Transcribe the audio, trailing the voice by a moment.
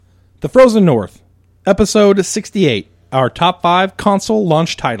The Frozen North, Episode 68, our top 5 console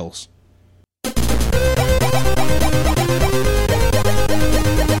launch titles.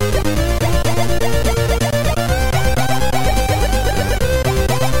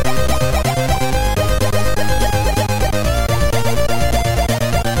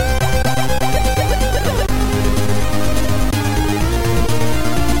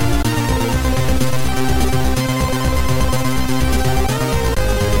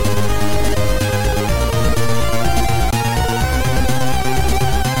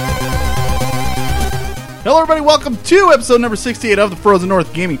 Hello, everybody. Welcome to episode number 68 of the Frozen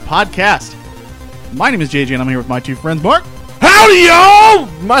North Gaming Podcast. My name is JJ, and I'm here with my two friends, Mark. Howdy, y'all!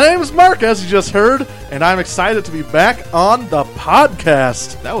 My name is Mark, as you just heard, and I'm excited to be back on the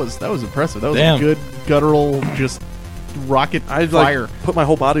podcast. That was impressive. That was Damn. a good guttural, just rocket I fire. put my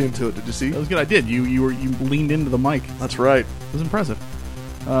whole body into it. Did you see? That was good. I did. You leaned into the mic. That's right. It was impressive.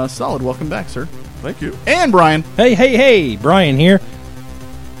 Solid. Welcome back, sir. Thank you. And Brian. Hey, Brian here.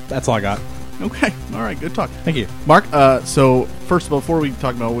 That's all I got. Okay. All right. Good talk. Thank you. Mark, so first of all, before we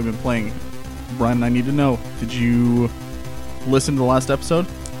talk about what we've been playing, Brian and I need to know, did you listen to the last episode?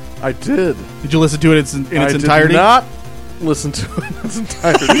 I did. Did you listen to it in its entirety? I did not listen to it in its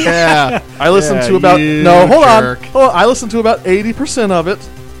entirety. Yeah. I listened Yeah, to about... you No, hold jerk. on. I listened to about 80% of it.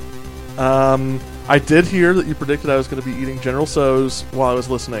 I did hear that you predicted I was going to be eating General Tso's while I was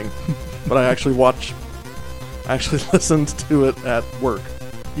listening, but I actually listened to it at work.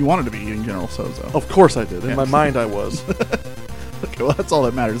 You wanted to be eating General Tso's, though. Of course I did. In Yeah. my mind, I was. Okay, well, that's all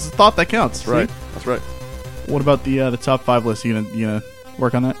that matters. It's the thought that counts. That's right. See? That's right. What about the top 5 list? You gonna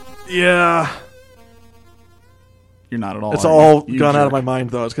work on that? Yeah. You're not at all. It's are all you? You gone out of jerk. my mind,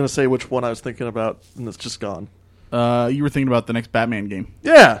 though. I was going to say which one I was thinking about, and it's just gone. You were thinking about the next Batman game.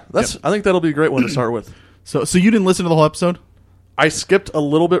 Yeah, I think that'll be a great one to start with. So you didn't listen to the whole episode? I skipped a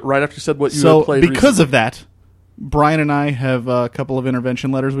little bit right after you said what you So had played because recently. of that, Brian and I have a couple of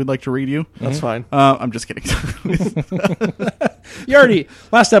intervention letters we'd like to read you. That's fine. I'm just kidding. You already,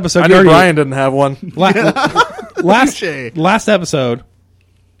 last episode, I you knew already, Brian didn't have one. last episode,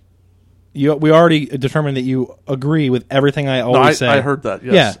 we already determined that you agree with everything I No, always say. I heard that,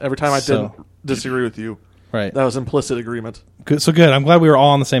 yes. Yeah. Every time I So- didn't disagree with you, Right. that was implicit agreement. Good. So good. I'm glad we were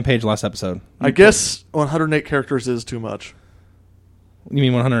all on the same page last episode. I guess 108 characters is too much. You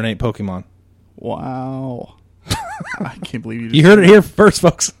mean 108 Pokemon? Wow. I can't believe you just You heard it here first,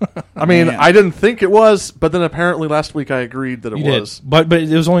 folks. I mean, Man. I didn't think it was, but then apparently last week I agreed that it You was. did, but it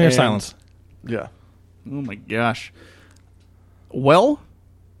was only your And- silence. Yeah. Oh my gosh. Well,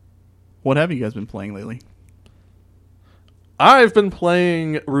 what have you guys been playing lately? I've been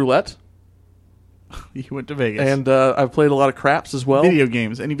playing roulette, You went to Vegas. and I've played a lot of craps as well. Video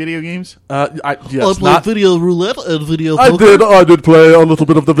games. Any video games? Yes, not video roulette and video I did play a little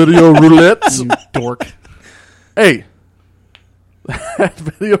bit of the video roulette. You dork. Hey.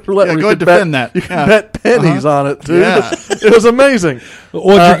 Video roulette. Yeah, where go you ahead, could defend that. You can Yeah. bet pennies on it, dude. Yeah. It was amazing.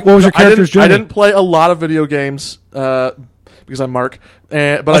 What was your character's I journey? didn't play a lot of video games because I'm Mark.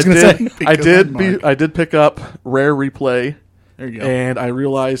 But I was gonna say, I did pick up Rare Replay, There you go. and I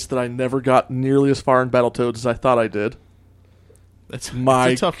realized that I never got nearly as far in Battletoads as I thought I did. That's My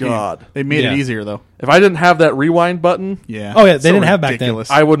it's a tough God. game. They made Yeah. it easier, though. If I didn't have that rewind button, Yeah. Oh, yeah, they didn't have back then.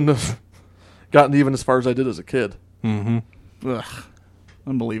 ridiculous. I wouldn't have gotten even as far as I did as a kid. Ugh.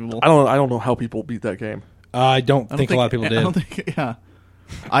 Unbelievable. I don't know how people beat that game. I don't think a lot of people I did. don't think, yeah.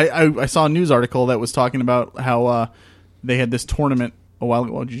 I saw a news article that was talking about how they had this tournament a while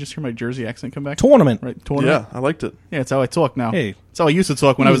ago. Did you just hear my Jersey accent come back? Tournament. Right, tournament. Yeah, I liked it. Yeah, it's how I talk now. Hey. It's how I used to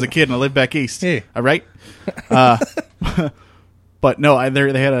talk when I was a kid and I lived back east. Hey. All right? But no,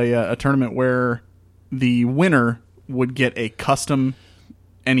 they had a tournament where the winner would get a custom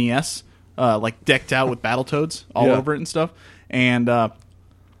NES, like decked out with Battletoads all Yeah. over it and stuff. And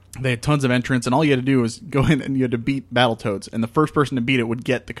they had tons of entrants, and all you had to do was go in and you had to beat Battletoads. And the first person to beat it would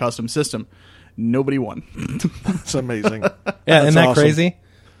get the custom system. Nobody won. It's amazing. Yeah, isn't that awesome. crazy?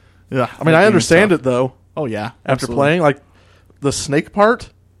 Yeah, I mean, I understand it though. Oh yeah, After absolutely. playing, like the snake part,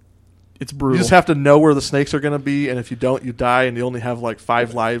 it's brutal. you just have to know where the snakes are going to be, and if you don't, you die, and you only have like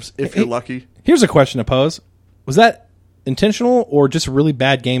 5 lives if you're lucky. Here's a question to pose. Was that intentional or just really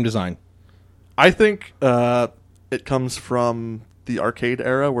bad game design? I think it comes from the arcade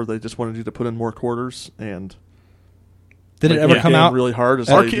era where they just wanted you to put in more quarters and Did it make ever the come game out? really hard. Is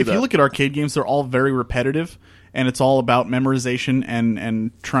how If you do you that. look at arcade games, they're all very repetitive, and it's all about memorization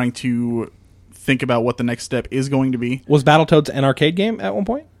and trying to think about what the next step is going to be. Was Battletoads an arcade game at one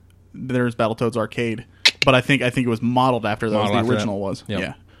point? There's Battletoads Arcade, but I think it was modeled after that. Modeled Was after the original that. was.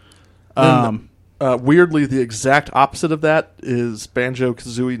 Yep. Yeah. Weirdly, the exact opposite of that is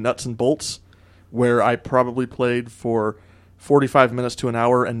Banjo-Kazooie Nuts and Bolts, where I probably played for 45 minutes to an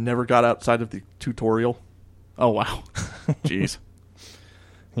hour and never got outside of the tutorial. Oh wow, jeez.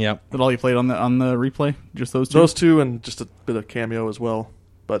 Yep. That all you played on the replay? Just those two? Those two and just a bit of Cameo as well.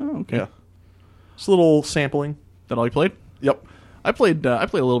 But okay. Yeah, just a little sampling. That all you played? Yep. I played a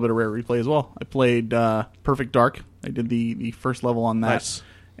little bit of Rare Replay as well. I played Perfect Dark. I did the first level on that. Nice.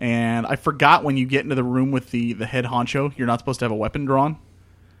 And I forgot when you get into the room with the head honcho, you're not supposed to have a weapon drawn.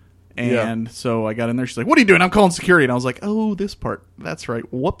 And so I got in there. She's like, "What are you doing?" I'm calling security. And I was like, "Oh, this part. That's right.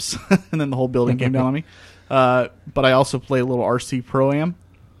 Whoops." And then the whole building came down on me. But I also played a little RC Pro-Am,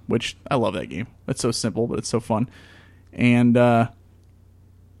 which I love that game. It's so simple, but it's so fun. And a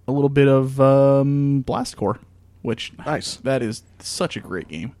little bit of Blast Corps, which Nice. that is such a great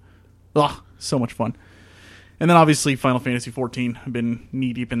game. Ugh, so much fun. And then obviously Final Fantasy XIV. I've been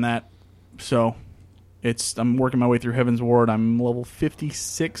knee deep in that. So I'm working my way through Heaven's Ward. I'm level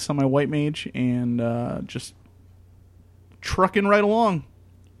 56 on my White Mage and just trucking right along.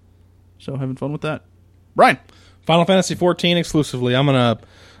 So having fun with that. Brian. Final Fantasy 14 exclusively.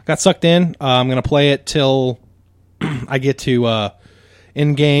 Got sucked in. I'm gonna play it till I get to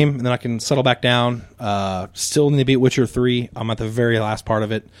in game, and then I can settle back down. Still need to beat Witcher 3. I'm at the very last part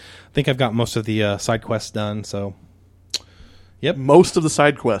of it. I think I've got most of the side quests done. So, yep, Most of the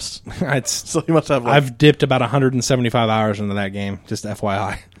side quests. it's. So you must have. Like, I've dipped about 175 hours into that game. Just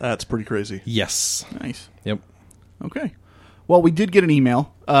FYI. that's pretty crazy. Yes. Nice. Yep. Okay. Well, we did get an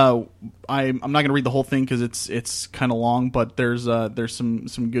email. I'm not going to read the whole thing because it's kind of long, but there's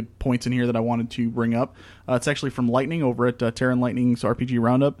some good points in here that I wanted to bring up. It's actually from Lightning over at Terran Lightning's RPG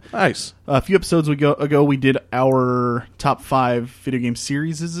Roundup. Nice. A few episodes ago, we did our top 5 video game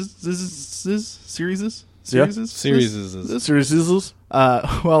series. Series.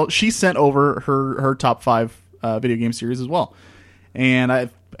 Well, she sent over her top 5 video game series as well, and I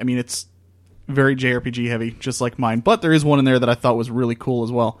mean it's very JRPG heavy, just like mine. But there is one in there that I thought was really cool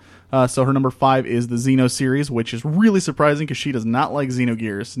as well. So her number 5 is the Xeno series, which is really surprising because she does not like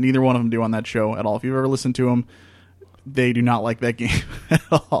Xenogears. Neither one of them do on that show at all. If you've ever listened to them, they do not like that game at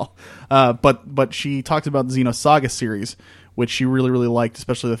all. But she talked about the Xenosaga series, which she really, really liked,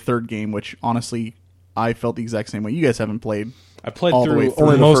 especially the third game, which honestly I felt the exact same way. You guys haven't played. I played all the way through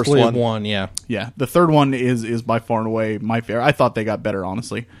through. mostly The first one. Yeah. Yeah, the third one is by far and away my favorite. I thought they got better,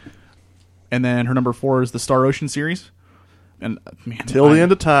 honestly. And then her number 4 is the Star Ocean series. And man, Till the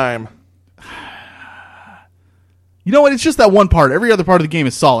end of time. You know what? It's just that one part. Every other part of the game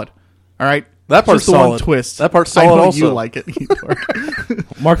is solid. All right, That part's just the solid. one twist. That part's I solid know also. You like it.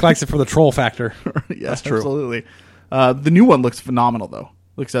 Mark likes it for the troll factor. Yeah, That's true. Absolutely. The new one looks phenomenal, though.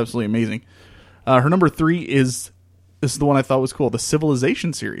 Looks absolutely amazing. Her number 3 is this is the one I thought was cool. The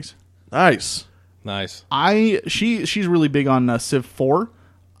Civilization series. Nice. Nice. She's really big on Civ 4.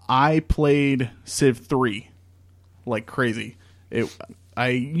 I played Civ 3 like crazy. You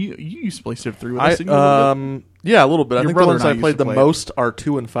used to play Civ 3 with us, didn't you? Yeah, a little bit. I Your think the brother ones and I I used played to the play it. most are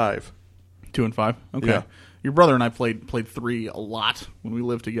 2 and 5. 2 and 5. Okay. Yeah. Your brother and I played 3 a lot when we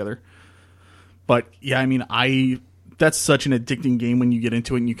lived together. But yeah, I mean, that's such an addicting game when you get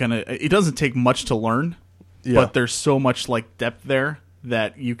into it and you kind of it doesn't take much to learn, Yeah. but there's so much like depth there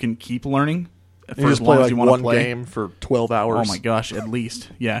that you can keep learning for You as just play long as like you want to one play. game for 12 hours. Oh my gosh, at least.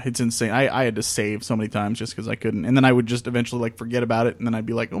 Yeah, it's insane. I had to save so many times just because I couldn't. And then I would just eventually like forget about it and then I'd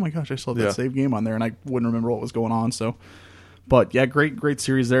be like, oh my gosh, I still have Yeah. that save game on there and I wouldn't remember what was going on. So but yeah, great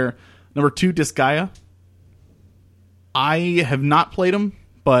series there. Number 2, Disgaea. I have not played them,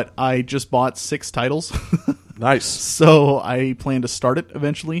 but I just bought 6 titles. Nice. So I plan to start it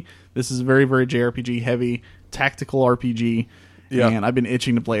eventually. This is very, very JRPG heavy, tactical RPG. Yeah. And I've been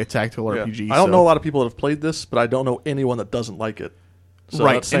itching to play a tactical Yeah. RPG. I don't so- know a lot of people that have played this, but I don't know anyone that doesn't like it. So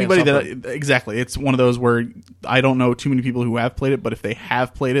right. that's saying Anybody something. that exactly. It's one of those where I don't know too many people who have played it, but if they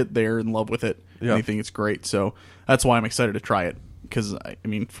have played it, they're in love with it. Yeah. And they think it's great. So that's why I'm excited to try it. Because I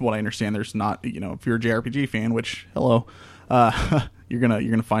mean, from what I understand, there's not if you're a JRPG fan, which hello, you're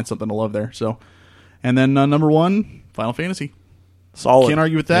gonna find something to love there. So, and then number 1, Final Fantasy. Solid. Can't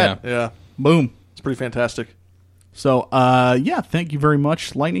argue with that. Yeah. Boom. It's pretty fantastic. So, yeah, thank you very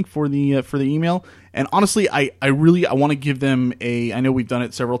much, Lightning, for the email. And honestly, I want to give them I know we've done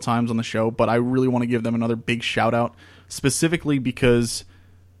it several times on the show, but I really want to give them another big shout out, specifically because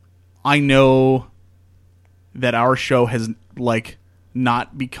I know that our show has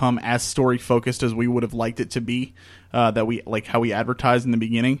not become as story focused as we would have liked it to be. That we like how we advertised in the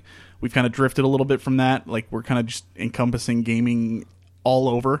beginning. We've kind of drifted a little bit from that. Like we're kind of just encompassing gaming all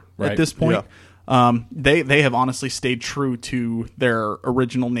over Right. at this point. They have honestly stayed true to their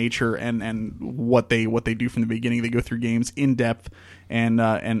original nature and what they do from the beginning. They go through games in depth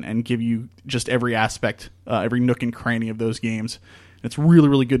and give you just every aspect, every nook and cranny of those games. It's really,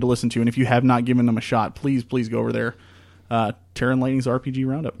 really good to listen to. And if you have not given them a shot, please go over there. Terran Lightning's RPG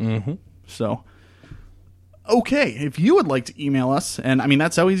Roundup. Mm-hmm. So, okay, if you would like to email us, and I mean,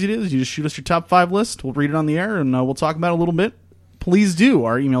 that's how easy it is. You just shoot us your top 5 list. We'll read it on the air, and we'll talk about it a little bit. Please do.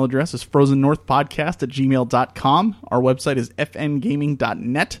 Our email address is frozennorthpodcast@gmail.com. Our website is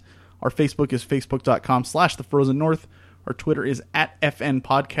fngaming.net. Our Facebook is facebook.com/thefrozennorth. Our Twitter is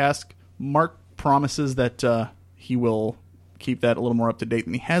 @fnpodcast. Mark promises that he will keep that a little more up to date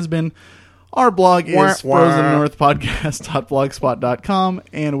than he has been. Our blog is frozennorthpodcast.blogspot.com,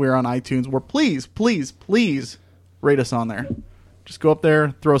 and we're on iTunes, where please rate us on there. Just go up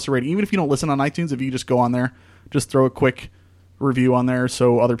there, throw us a rating. Even if you don't listen on iTunes, if you just go on there, just throw a quick review on there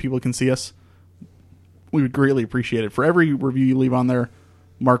so other people can see us. We would greatly appreciate it. For every review you leave on there,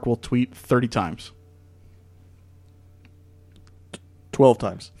 Mark will tweet 30 times. 12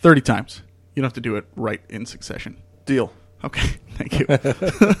 times. 30 times. You don't have to do it right in succession. Deal. Okay, thank you.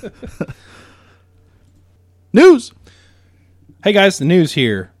 News. Hey guys, the news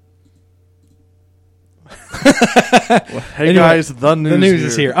here. Hey Anyway, guys, the news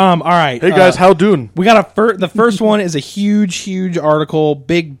is here. All right. Hey guys, how doing? We got the first one is a huge article,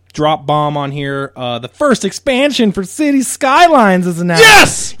 big drop bomb on here. The first expansion for City Skylines is announced.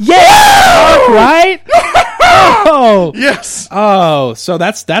 Yes! Yeah! Right? Oh! Yes! Oh, so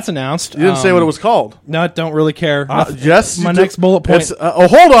that's announced. You didn't say what it was called. No, don't really care. Yes, My you did. next bullet point.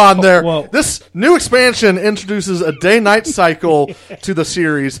 Hold on there. Whoa. This new expansion introduces a day-night cycle to the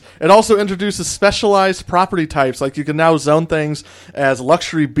series. It also introduces specialized property types, like you can now zone things as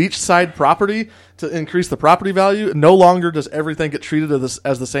luxury beachside property to increase the property value. No longer does everything get treated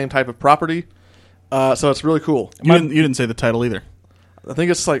as the same type of property. So it's really cool. You didn't say the title either. I think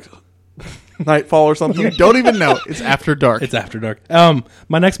it's like Nightfall or something. You don't even know. It's After Dark. It's After Dark.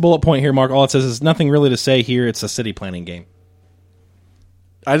 My next bullet point here, Mark, all it says is nothing really to say here. It's a city planning game.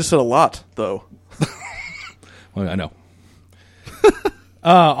 I just said a lot, though. Well, I know.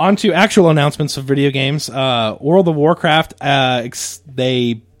 On to actual announcements of video games. World of Warcraft,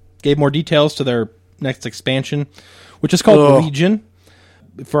 they gave more details to their next expansion, which is called Legion.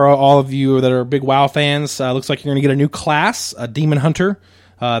 For all of you that are big WoW fans, looks like you're going to get a new class, a Demon Hunter.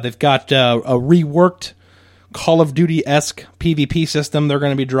 They've got a reworked Call of Duty-esque PvP system they're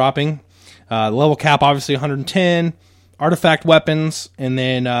going to be dropping. Level cap, obviously, 110. Artifact weapons. And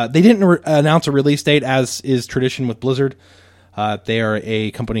then they didn't announce a release date, as is tradition with Blizzard. They are a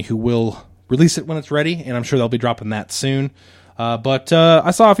company who will release it when it's ready, and I'm sure they'll be dropping that soon. But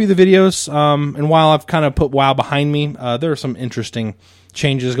I saw a few of the videos, and while I've kind of put WoW behind me, there are some interesting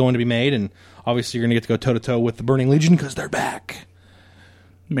changes going to be made, and obviously you're going to get to go toe-to-toe with the Burning Legion because they're back.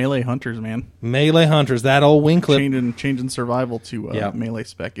 Melee Hunters, man. Melee Hunters, that old wing clip. Changing survival to melee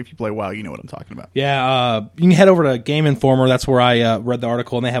spec. If you play WoW, you know what I'm talking about. Yeah, you can head over to Game Informer. That's where I read the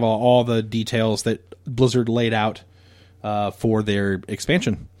article, and they have all the details that Blizzard laid out for their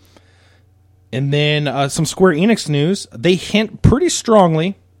expansion. And then some Square Enix news. They hint pretty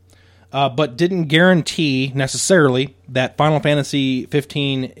strongly, but didn't guarantee necessarily that Final Fantasy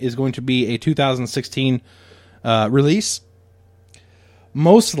 15 is going to be a 2016 release.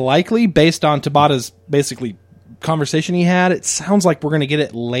 Most likely, based on Tabata's basically conversation he had, it sounds like we're going to get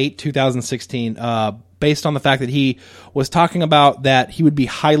it late 2016, based on the fact that he was talking about that he would be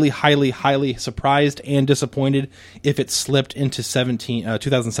highly surprised and disappointed if it slipped into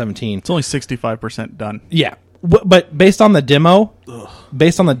 2017. It's only 65% done. Yeah, but based on the demo,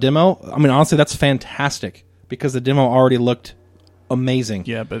 I mean, honestly, that's fantastic because the demo already looked amazing.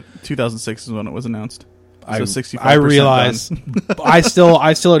 Yeah, but 2006 is when it was announced. So 65%. I realize. I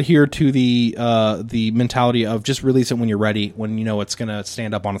still adhere to the mentality of just release it when you're ready, when you know it's going to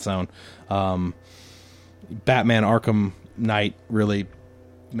stand up on its own. Batman Arkham Knight really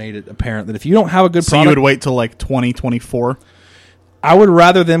made it apparent that if you don't have a good so product, you would wait till like 2024. I would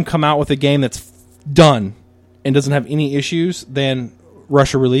rather them come out with a game that's done and doesn't have any issues than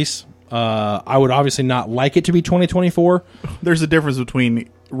rush a release. I would obviously not like it to be 2024. There's a difference between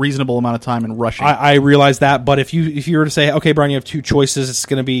reasonable amount of time and rushing. I realize that, but if you were to say, okay, Brian, you have two choices, it's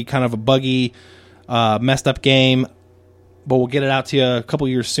going to be kind of a buggy, messed up game, but we'll get it out to you a couple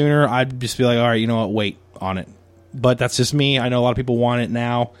years sooner, I'd just be like, all right, you know what, wait on it. But that's just me. I know a lot of people want it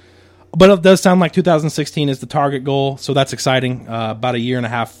now. But it does sound like 2016 is the target goal, so that's exciting. About a year and a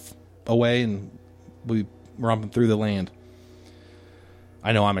half away, and we're romping through the land.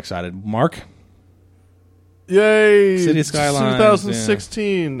 I know I'm excited. Mark? Yay! City Skylines,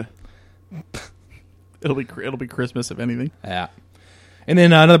 2016. It'll be Christmas if anything. Yeah. And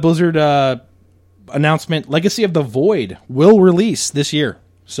then another Blizzard announcement: Legacy of the Void will release this year.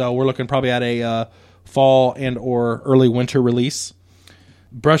 So we're looking probably at a fall and or early winter release.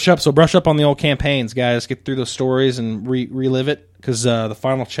 Brush up on the old campaigns, guys. Get through those stories and relive it, because the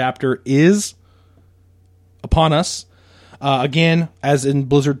final chapter is upon us. Again, as is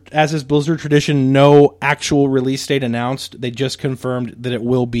Blizzard tradition, no actual release date announced. They just confirmed that it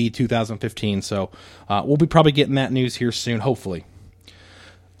will be 2015. So we'll be probably getting that news here soon, hopefully.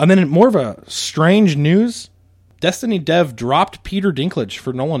 And then more of a strange news: Destiny dev dropped Peter Dinklage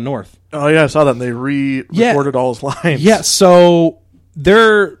for Nolan North. Oh yeah, I saw that. And they recorded all his lines. Yeah, so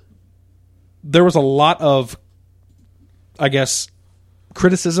there was a lot of, I guess,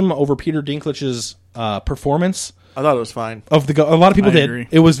 criticism over Peter Dinklage's performance. I thought it was fine. A lot of people did. Agree.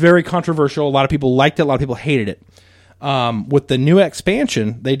 It was very controversial. A lot of people liked it. A lot of people hated it. With the new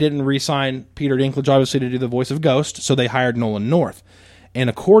expansion, they didn't re-sign Peter Dinklage, obviously, to do the voice of Ghost, so they hired Nolan North. And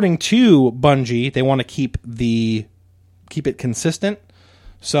according to Bungie, they want to keep it consistent.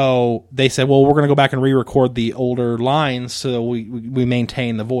 So they said, well, we're going to go back and re-record the older lines so we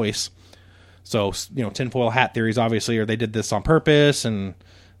maintain the voice. So, tinfoil hat theories, obviously, or they did this on purpose, and,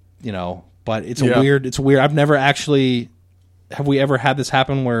 but it's weird. It's weird. Have we ever had this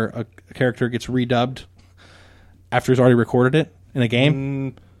happen where a character gets redubbed after he's already recorded it in a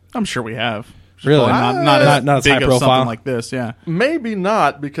game? I'm sure we have. Really? Not as high big of profile? something like this, yeah. Maybe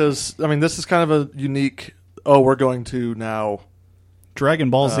not, because, this is kind of a unique, we're going to now... Dragon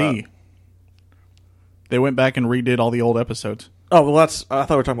Ball Z. They went back and redid all the old episodes. Oh, well, I thought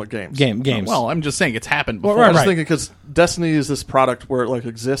we were talking about games. Games. Well, I'm just saying it's happened before. Well, I was thinking, because Destiny is this product where it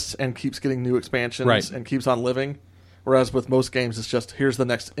exists and keeps getting new expansions and keeps on living, whereas with most games, it's just, here's the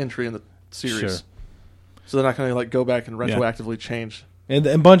next entry in the series. Sure. So they're not going to go back and retroactively change. And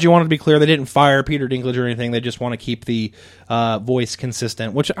Bungie wanted to be clear, they didn't fire Peter Dinklage or anything. They just want to keep the voice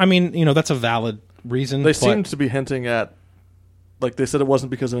consistent, which, that's a valid reason. They seem to be hinting at, they said it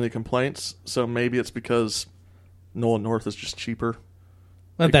wasn't because of any complaints, so maybe it's because Nolan North is just cheaper.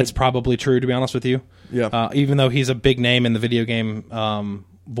 That's probably true, to be honest with you. Yeah. Even though he's a big name in the video game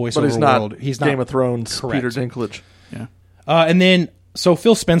voiceover world. He's not Game of Thrones correct. Peter Dinklage. Yeah. And then, so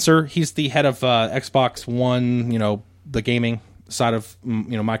Phil Spencer, he's the head of Xbox One, the gaming side of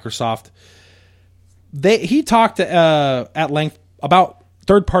Microsoft. He talked at length about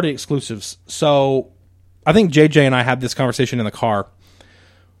third-party exclusives. So I think JJ and I had this conversation in the car.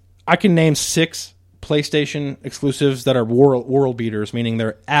 I can name 6 PlayStation exclusives that are world beaters, meaning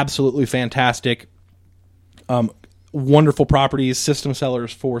they're absolutely fantastic, wonderful properties, system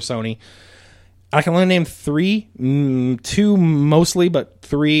sellers for Sony. I can only name 3, 2 mostly, but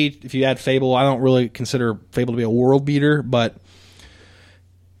 3 if you add Fable. I don't really consider Fable to be a world beater, but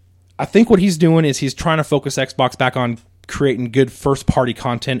I think what he's doing is he's trying to focus Xbox back on creating good first-party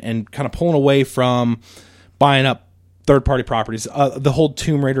content and kind of pulling away from buying up third-party properties. The whole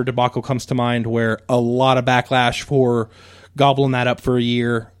Tomb Raider debacle comes to mind, where a lot of backlash for gobbling that up for a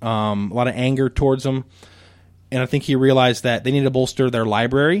year, a lot of anger towards them. And I think he realized that they need to bolster their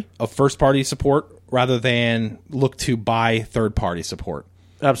library of first-party support rather than look to buy third-party support.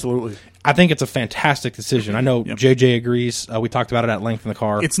 Absolutely. I think it's a fantastic decision. I know JJ agrees. We talked about it at length in the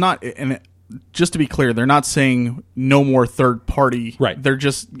car. It's not, and just to be clear, they're not saying no more third party. Right. They're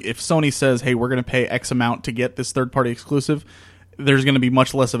just, if Sony says, hey, we're going to pay X amount to get this third party exclusive, there's going to be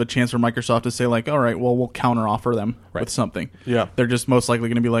much less of a chance for Microsoft to say, all right, well, we'll counter offer them with something. Yeah. They're just most likely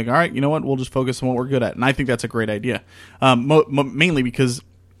going to be all right, you know what, we'll just focus on what we're good at. And I think that's a great idea. Mainly because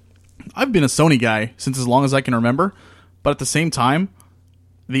I've been a Sony guy since as long as I can remember, but at the same time,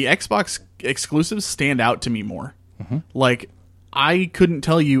 the Xbox exclusives stand out to me more. Mm-hmm. I couldn't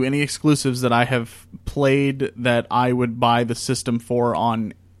tell you any exclusives that I have played that I would buy the system for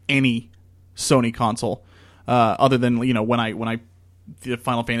on any Sony console, other than when the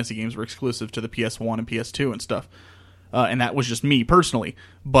Final Fantasy games were exclusive to the PS1 and PS2 and stuff, and that was just me personally.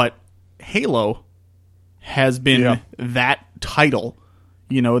 But Halo has been that title,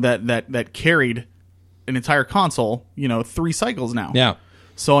 that carried an entire console, 3 cycles now. Yeah.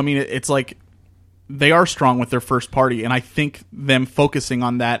 So it's they are strong with their first party, and I think them focusing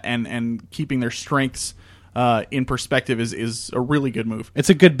on that and keeping their strengths in perspective is a really good move. It's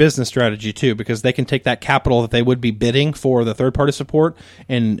a good business strategy too, because they can take that capital that they would be bidding for the third party support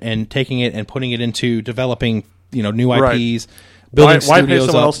and taking it and putting it into developing new IPs. Building why pay studios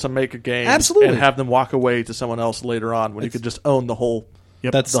someone up. else to make a game Absolutely. and have them walk away to someone else later on when you could just own the whole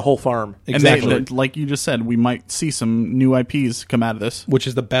That's the whole farm? Exactly. And like you just said, we might see some new IPs come out of this, which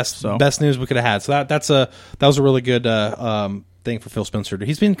is the best news we could have had. So that was a really good thing for Phil Spencer.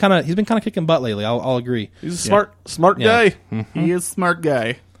 He's been kind of kicking butt lately. I'll agree. He's a smart Yeah. guy. He is a smart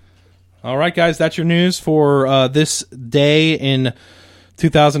guy. All right, guys, that's your news for this day in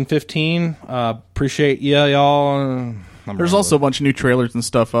 2015. Appreciate y'all. There's also a bunch of new trailers and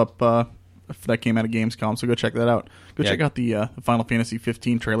stuff up that came out of Gamescom, so go check that out. Go check out the Final Fantasy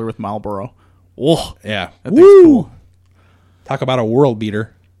 15 trailer with Marlboro. Oh, yeah. that thing's cool. Talk about a world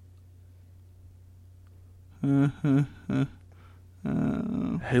beater. Halo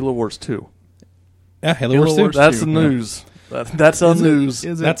Wars 2. Yeah, Halo Wars 2. That's the news. That's on news.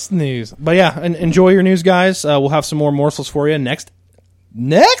 That's the news. But yeah, enjoy your news, guys. We'll have some more morsels for you next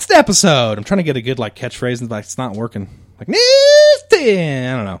episode. I'm trying to get a good catchphrase, but it's not working. I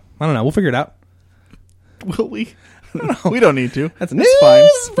don't know. We'll figure it out. Will we? We don't need to. That's news fine.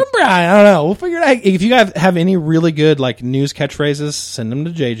 from Brian. I don't know. We'll figure it out. If you guys have any really good news catchphrases, send them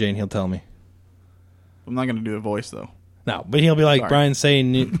to JJ and he'll tell me. I'm not going to do the voice though. No, but he'll be like, Sorry. Brian, say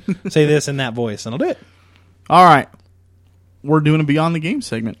this in that voice, and I'll do it. All right. We're doing a Beyond the Game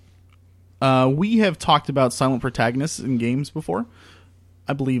segment. We have talked about silent protagonists in games before.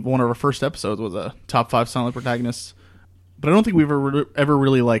 I believe one of our first episodes was a top 5 silent protagonists. But I don't think we've ever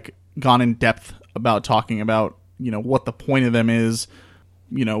really gone in depth about talking about, what the point of them is,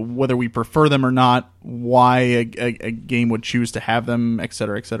 whether we prefer them or not, why a game would choose to have them, et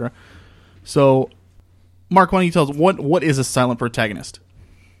cetera, et cetera. So, Mark, why don't you tell us what is a silent protagonist?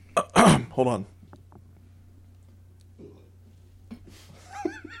 Hold on.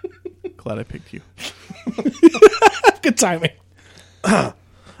 Glad I picked you. Good timing.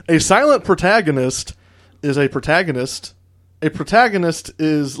 A silent protagonist is a protagonist. A protagonist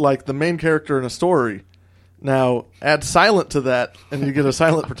is like the main character in a story. Now, add silent to that, and you get a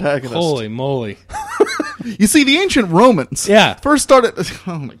silent protagonist. Holy moly. You see, the ancient Romans first started...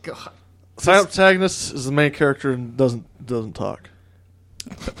 Oh, my God. Silent protagonist is the main character and doesn't talk.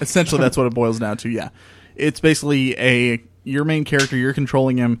 Essentially, that's what it boils down to, yeah. It's basically your main character, you're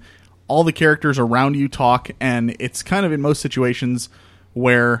controlling him. All the characters around you talk, and it's kind of in most situations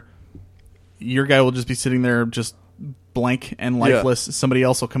where your guy will just be sitting there just blank and lifeless. Yeah. Somebody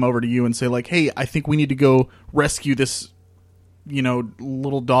else will come over to you and say, hey, I think we need to go rescue this,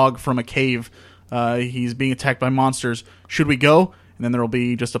 little dog from a cave. He's being attacked by monsters. Should we go? And then there will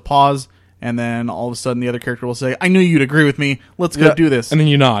be just a pause, and then all of a sudden the other character will say, I knew you'd agree with me. Let's go do this. And then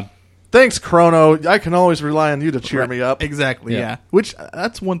you nod. Thanks, Chrono. I can always rely on you to cheer me up. Exactly, yeah. Which,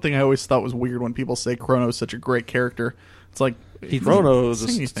 that's one thing I always thought was weird when people say Chrono is such a great character. It's like, Chrono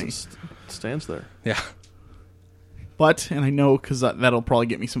just stands there. Yeah. But, and I know because that'll probably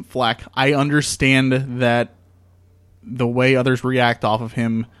get me some flack, I understand that the way others react off of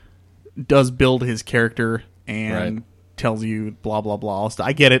him does build his character and tells you blah, blah, blah.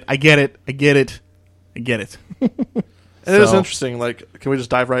 I get it. And it is interesting. Can we just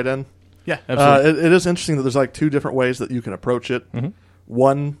dive right in? Yeah, absolutely. It is interesting that there's 2 different ways that you can approach it. Mm-hmm.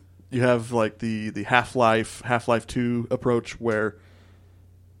 One, you have the Half-Life 2 approach where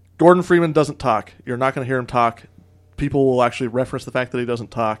Gordon Freeman doesn't talk. You're not going to hear him talk. People will actually reference the fact that he doesn't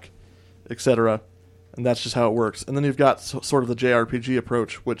talk, etc. And that's just how it works. And then you've got sort of the JRPG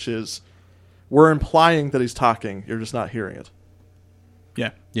approach, which is we're implying that he's talking. You're just not hearing it. Yeah.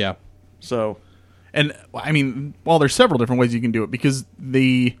 Yeah. So... And, I mean, there's several different ways you can do it, because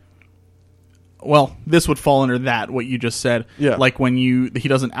this would fall under that, what you just said. Yeah. When he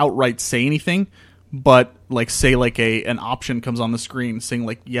doesn't outright say anything, but, say, an option comes on the screen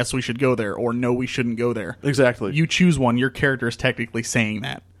saying, yes, we should go there, or no, we shouldn't go there. Exactly. You choose one, your character is technically saying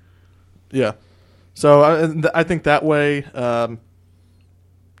that. Yeah. So, I think that way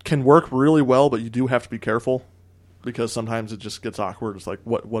can work really well, but you do have to be careful, because sometimes it just gets awkward. It's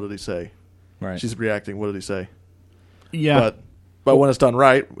what did he say? Right. She's reacting. What did he say? Yeah. But when it's done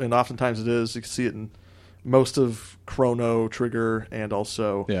right, and oftentimes it is, you can see it in most of Chrono Trigger and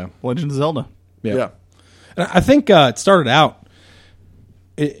also Legend of Zelda. Yeah. And I think it started out.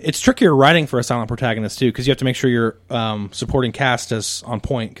 It's trickier writing for a silent protagonist too, because you have to make sure your supporting cast is on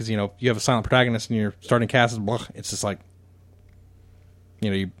point. Because you have a silent protagonist and your starting cast is blah. It's just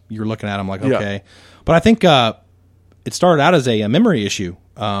you're looking at them okay. Yeah. But I think it started out as a memory issue.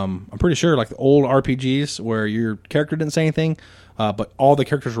 I'm pretty sure the old RPGs where your character didn't say anything, but all the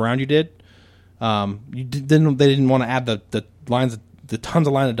characters around you did. They didn't want to add the lines, the tons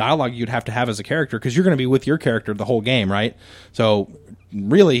of lines of dialogue you'd have to have as a character, because you're going to be with your character the whole game, right? So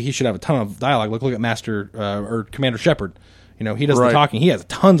really, he should have a ton of dialogue. Look at Master or Commander Shepard. He does Right. the talking. He has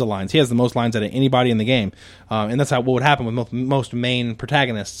tons of lines. He has the most lines out of anybody in the game, and that's what would happen with most main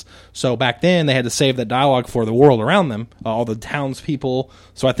protagonists. So back then, they had to save that dialogue for the world around them, all the townspeople.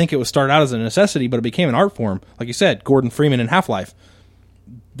 So I think it was started out as a necessity, but it became an art form. Like you said, Gordon Freeman in Half-Life.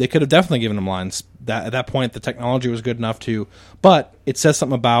 They could have definitely given him lines. At that point, the technology was good enough to... But it says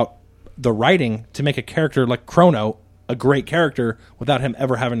something about the writing to make a character like Chrono a great character without him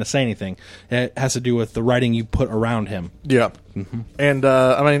ever having to say anything. It has to do with the writing you put around him. Yeah. And,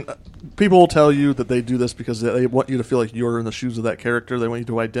 I mean, people will tell you that they do this because they want you to feel like you're in the shoes of that character. They want you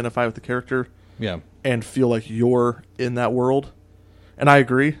to identify with the character. Yeah. And feel like you're in that world. And I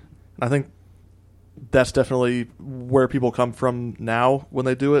agree. I think that's definitely where people come from now when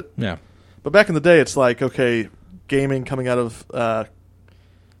they do it. Yeah. But back in the day, it's like, okay, gaming coming out of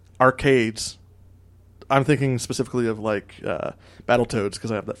arcades. I'm thinking specifically of like Battletoads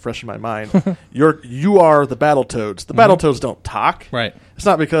because I have that fresh in my mind. You are the Battletoads. The Battletoads don't talk. Right. It's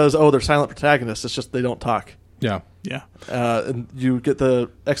not because they're silent protagonists. It's just they don't talk. Yeah. Yeah. And you get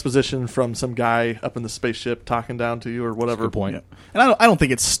the exposition from some guy up in the spaceship talking down to you or whatever. Good point. Yeah. And I don't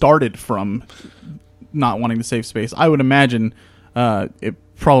think it started from not wanting to save space. I would imagine it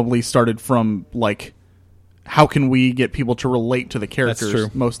probably started from like, how can we get people to relate to the characters? That's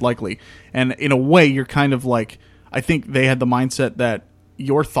true. Most likely. And in a way, you're kind of like, I think they had the mindset that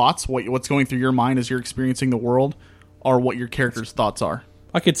your thoughts, what's going through your mind as you're experiencing the world, are what your character's thoughts are.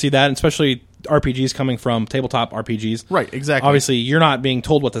 I could see that, especially RPGs coming from tabletop RPGs. Right, exactly. Obviously, you're not being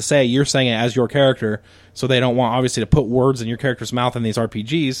told what to say. You're saying it as your character, so they don't want, obviously, to put words in your character's mouth in these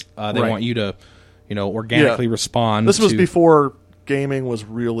RPGs. They Right. want you to, organically respond. This was to- before gaming was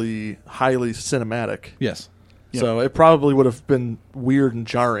really highly cinematic. Yes. So it probably would have been weird and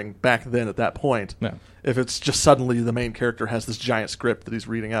jarring back then at that point Yeah. if it's just suddenly the main character has this giant script that he's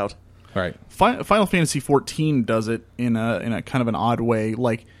reading out. Right. Final Fantasy XIV does it in a kind of an odd way.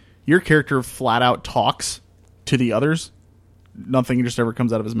 Like, your character flat out talks to the others. Nothing just ever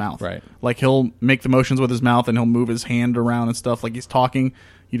comes out of his mouth. Right. Like, he'll make the motions with his mouth and he'll move his hand around and stuff like he's talking.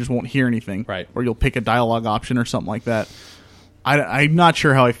 You just won't hear anything. Right. Or you'll pick a dialogue option or something like that. I'm not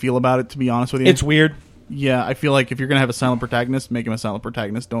sure how I feel about it, to be honest with you. It's weird. Yeah, I feel like if you're going to have a silent protagonist, make him a silent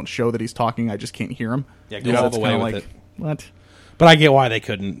protagonist. Don't show that he's talking. I just can't hear him. Yeah, go all It's the way kinda with like, it. What? But I get why they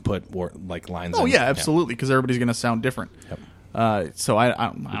couldn't put lines Oh, in. yeah, absolutely, because everybody's going to sound different. Yep. So I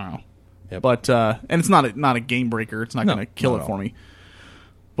don't know. Yep. But and it's not a game breaker. It's not No, going to kill not it at for all. me.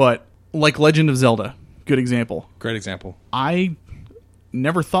 But like Legend of Zelda, good example. Great example. I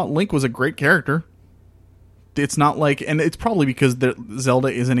never thought Link was a great character. It's not like, and it's probably because Zelda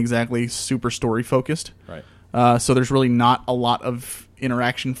isn't exactly super story focused. Right. So there's really not a lot of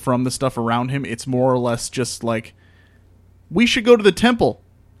interaction from the stuff around him. It's more or less just like, we should go to the temple.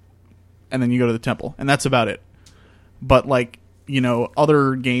 And then you go to the temple. And that's about it. But like,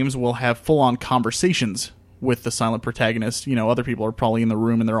 other games will have full-on conversations with the silent protagonist. Other people are probably in the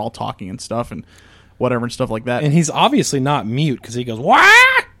room and they're all talking and stuff and whatever and stuff like that. And he's obviously not mute because he goes, wah!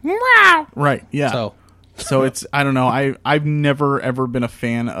 Wow! Right, yeah. So, it's, I don't know, I've never ever been a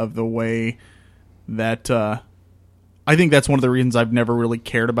fan of the way that, I think that's one of the reasons I've never really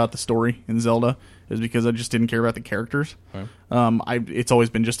cared about the story in Zelda, is because I just didn't care about the characters. Right. It's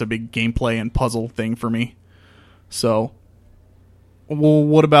always been just a big gameplay and puzzle thing for me. So, well,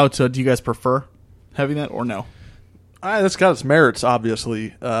 what about, do you guys prefer having that or no? That's got its merits,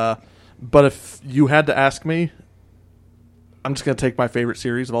 obviously. But if you had to ask me, I'm just going to take my favorite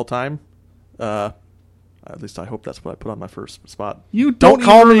series of all time. At least I hope that's what I put on my first spot. You Don't don't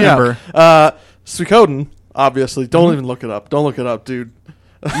call even me remember. out. Suikoden, obviously. Don't even look it up. Don't look it up, dude.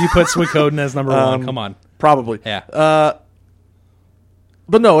 you put Suikoden as number one. Come on. Probably. Yeah.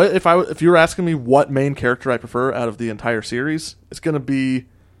 But no, if you were asking me what main character I prefer out of the entire series, it's going to be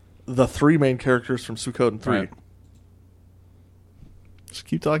the three main characters from Suikoden 3. Right. Just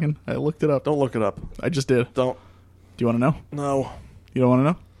keep talking. I looked it up. Don't look it up. I just did. Don't. Do you want to know? No. You don't want to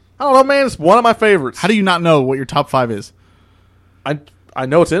know? I don't know, man. It's one of my favorites. How do you not know what your top 5 is? I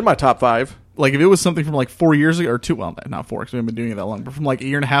know it's in my top 5. Like, if it was something from like 4 years ago, or 2, well, not 4, because we haven't been doing it that long, but from like a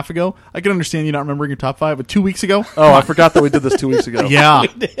year and a half ago, I can understand you not remembering your top 5, but 2 weeks ago? Oh, I forgot that we did this 2 weeks ago. Yeah.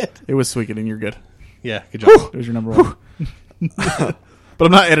 It was Suikoden, you're good. Yeah, good job. It was your number 1. But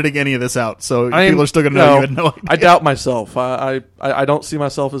I'm not editing any of this out, so I people are still going to know you had no idea. I doubt myself. I don't see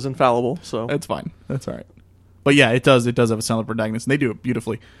myself as infallible. So, That's fine. That's all right. But yeah, it does have a silent protagonist, and they do it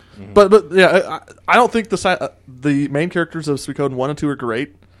beautifully. but yeah, I don't think the main characters of Suikoden 1 and 2 are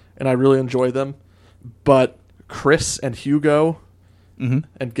great, and I really enjoy them. But Chris and Hugo and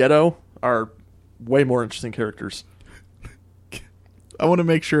Geto are way more interesting characters. I want to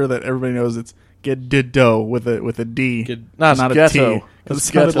make sure that everybody knows it's Ghetto with a D, No, it's not a ghetto. T. Because it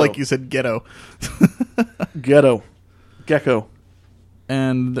It's sounded ghetto. like you said ghetto. Gecko.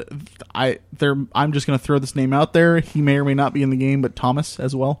 And I'm just going to throw this name out there. He may or may not be in the game, but Thomas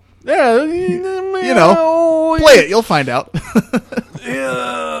as well. Yeah, You know, play it. You'll find out.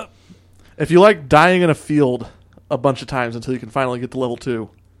 Yeah. If you like dying in a field a bunch of times until you can finally get to level 2.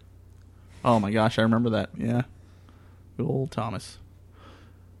 Oh my gosh, I remember that. Yeah, good old Thomas.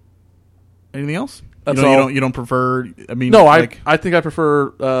 Anything else? That's you know, all. You don't prefer. I mean, No, like, I think I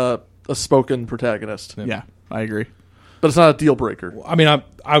prefer a spoken protagonist, yeah, I agree. but it's not a deal breaker. I mean,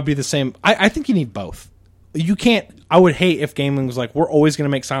 I would be the same. I think you need both. You can't. I would hate if gaming was like, we're always going to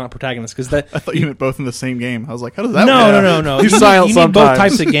make silent protagonists because that. I thought you meant both in the same game. I was like, how does that No, work? no. He's You silent need both sometimes.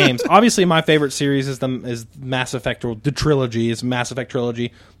 types of games. Obviously, my favorite series is Mass Effect. The trilogy is Mass Effect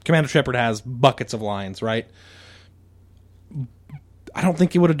trilogy. Commander Shepard has buckets of lines, right? I don't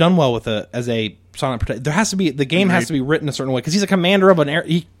think he would have done well with as a silent protagonist. There has to be the game has to be written a certain way because he's a commander of an air.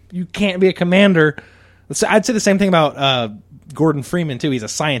 You can't be a commander. I'd say the same thing about Gordon Freeman too. He's a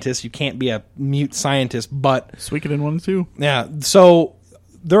scientist. You can't be a mute scientist, but Suikoden 1 and 2. yeah. So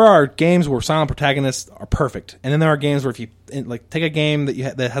there are games where silent protagonists are perfect, and then there are games where if you like take a game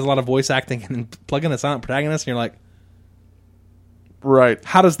that that has a lot of voice acting and then plug in a silent protagonist, and you're like, Right.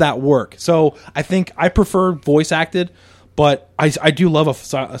 how does that work? So I think I prefer voice acted, but I do love a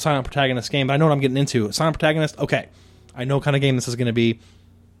silent protagonist game. But I know what I'm getting into. A silent protagonist, okay. I know what kind of game this is going to be.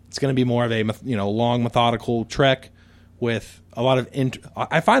 It's going to be more of a long methodical trek with a lot of.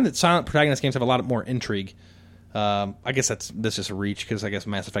 I find that silent protagonist games have a lot more intrigue. I guess that's just a reach because I guess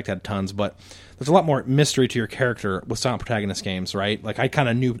Mass Effect had tons, but there's a lot more mystery to your character with silent protagonist games, right? Like I kind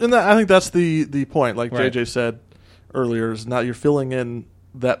of knew. And I think that's the point. Like Right. JJ said earlier, is not you're filling in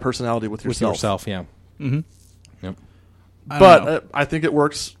that personality with With yourself. yourself, yeah. Mm-hmm. Yep. But I think it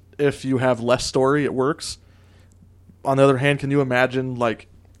works if you have less story. It works. On the other hand, can you imagine like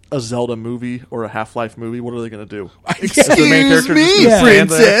a Zelda movie or a Half-Life movie? What are they going to do? Is the main character just gonna stand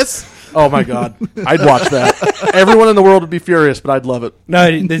there? Oh my god, I'd watch that. Everyone in the world would be furious, but I'd love it. No,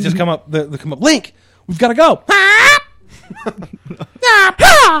 they just come up. They come up. Link, we've got to go.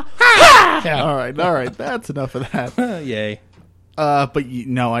 Yeah. All right. That's enough of that. Yay. But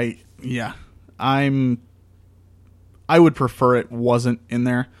I would prefer it wasn't in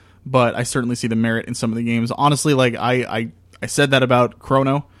there, but I certainly see the merit in some of the games. Honestly, like I said that about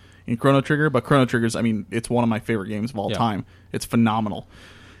Chrono in Chrono Trigger, but Chrono Trigger's, I mean, it's one of my favorite games of all time. It's phenomenal.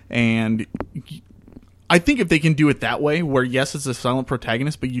 And I think if they can do it that way, where yes, it's a silent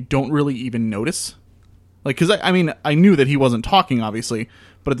protagonist, but you don't really even notice. Like, because I knew that he wasn't talking, obviously,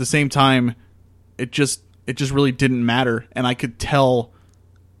 but at the same time, it just really didn't matter, and I could tell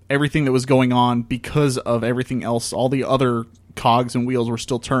everything that was going on because of everything else. All the other cogs and wheels were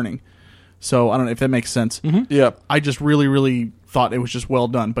still turning. So I don't know if that makes sense. Mm-hmm. Yeah, I just really, really thought it was just well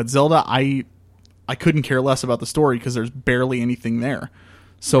done. But Zelda, I couldn't care less about the story because there's barely anything there.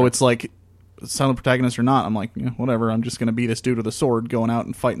 So it's like, silent protagonist or not, I'm like, whatever. I'm just going to be this dude with a sword going out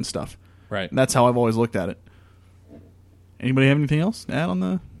and fighting stuff. Right. And that's how I've always looked at it. Anybody have anything else to add on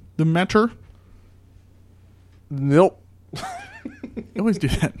the matter? nope. You always do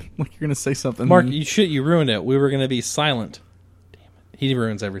that. Like you're going to say something. Mark, you ruined it. We were going to be silent. Damn it. He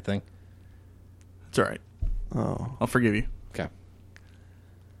ruins everything. It's all right. Oh, I'll forgive you. Okay.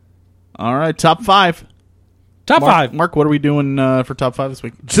 All right, top 5. Top 5. Mark, what are we doing for top 5 this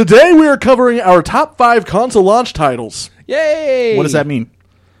week? today we are covering our top 5 console launch titles. Yay! What does that mean?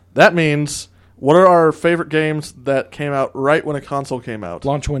 That means what are our favorite games that came out right when a console came out?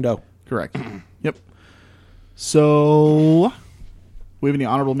 Launch window. Correct. Yep. So, we have any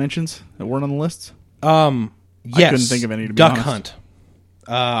honorable mentions that weren't on the lists? Yes. I couldn't think of any, to be Duck honest. Hunt.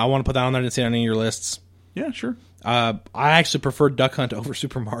 I want to put that on there. I didn't see it on any of your lists. Yeah, sure. I actually preferred Duck Hunt over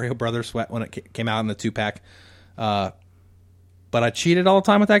Super Mario Brothers Sweat when it came out in the 2-pack. But I cheated all the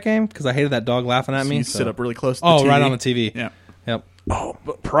time with that game because I hated that dog laughing at me. You sit up really close to the Oh, TV. right on the TV. Yeah. Yep. Oh,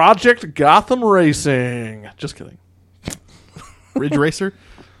 but Project Gotham Racing. Just kidding. Ridge Racer?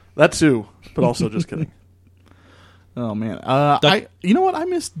 That too, but also just kidding. Oh, man. You know what? I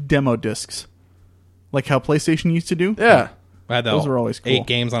miss demo discs. Like how PlayStation used to do. Yeah. I had Those were always cool. 8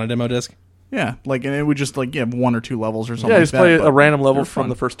 games on a demo disc. Yeah, like, and it would just, like, have 1 or 2 levels or something Yeah, like just that. play but a random they level were from fun.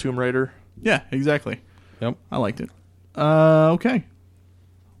 the first Tomb Raider. Yeah, exactly. Yep. I liked it. Okay.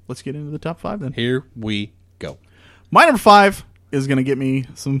 Let's get into the top 5 then. Here we go. My number 5 is going to get me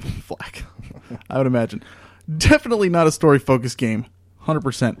some flack, I would imagine. Definitely not a story-focused game,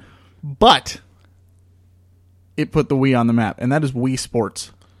 100%. But it put the Wii on the map, and that is Wii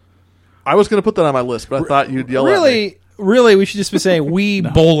Sports. I was going to put that on my list, but I thought you'd yell at me. Really, we should just be saying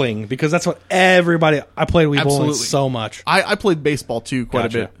Wii bowling because that's what everybody. I played Wii bowling Absolutely. so much. I played baseball too quite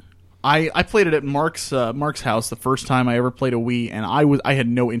Gotcha. a bit. I played it at Mark's house the first time I ever played a Wii, and I had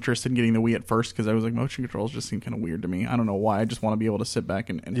no interest in getting the Wii at first because I was like, motion controls just seem kind of weird to me. I don't know why. I just want to be able to sit back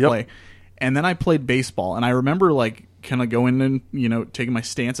and Yep. play. And then I played baseball, and I remember like kind of going and taking my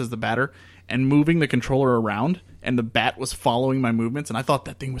stance as the batter and moving the controller around, and the bat was following my movements, and I thought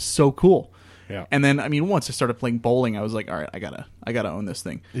that thing was so cool. Yeah. And then once I started playing bowling, I was like, all right, I gotta own this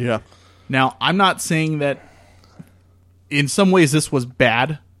thing. Yeah. Now, I'm not saying that in some ways this was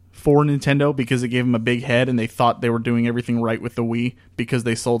bad for Nintendo because it gave them a big head and they thought they were doing everything right with the Wii because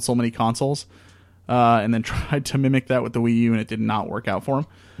they sold so many consoles and then tried to mimic that with the Wii U and it did not work out for them.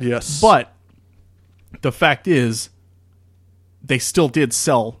 Yes. But the fact is they still did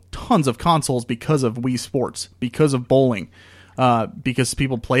sell tons of consoles because of Wii Sports, because of bowling, because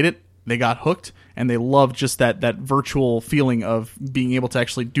people played it. They got hooked, and they loved just that virtual feeling of being able to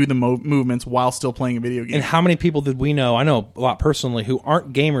actually do the movements while still playing a video game. And how many people did we know? I know a lot personally who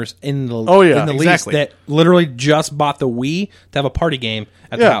aren't gamers in the yeah, in the exactly. least that literally just bought the Wii to have a party game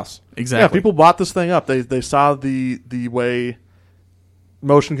at the house. Exactly. Yeah, people bought this thing up. They saw the way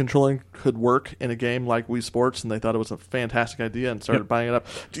motion controlling could work in a game like Wii Sports, and they thought it was a fantastic idea and started buying it up.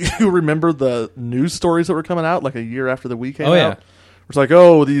 Do you remember the news stories that were coming out like a year after the Wii came out? Oh, yeah. It's like,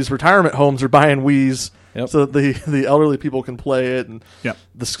 oh, these retirement homes are buying Wiis Yep. so that the elderly people can play it, and Yep.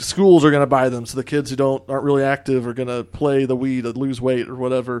 the schools are going to buy them so the kids who aren't really active are going to play the Wii to lose weight or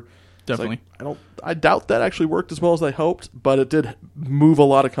whatever. It's like, Definitely. I doubt that actually worked as well as they hoped, but it did move a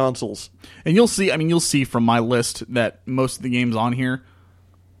lot of consoles. And you'll see from my list that most of the games on here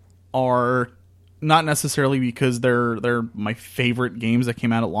are not necessarily because they're my favorite games that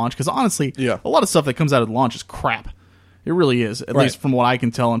came out at launch. Because honestly, Yeah. a lot of stuff that comes out at launch is crap. It really is, at Right. least from what I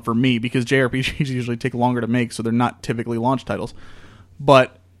can tell, and for me, because JRPGs usually take longer to make, so they're not typically launch titles.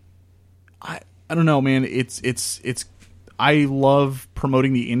 But I don't know, man. It's I love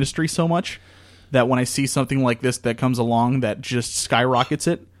promoting the industry so much that when I see something like this that comes along that just skyrockets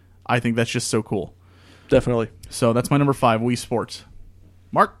it, I think that's just so cool. Definitely. So that's my number 5, Wii Sports.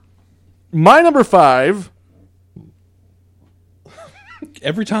 Mark? My number 5,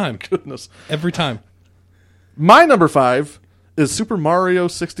 Every time. goodness. Every time. My number 5 is Super Mario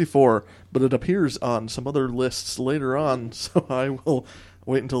 64, but it appears on some other lists later on, so I will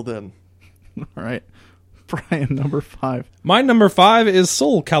wait until then. All right. Brian, number 5. My number 5 is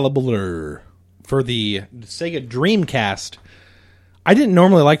Soul Calibur for the Sega Dreamcast. I didn't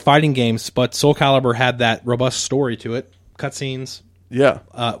normally like fighting games, but Soul Calibur had that robust story to it, cutscenes, Yeah.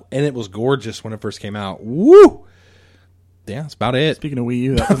 and it was gorgeous when it first came out. Woo! Yeah, that's about it. Speaking of Wii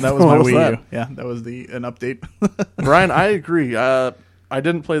U, that was my What was Wii that? U. Yeah, that was an update. Brian, I agree. I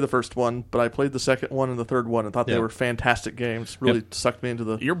didn't play the first one, but I played the second one and the third one and thought they Yeah. were fantastic games. Really sucked me into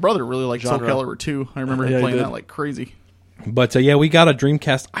the... Your brother really liked Soul Genre. Calibur too. I remember him Yeah, he playing did. that like crazy. But yeah, we got a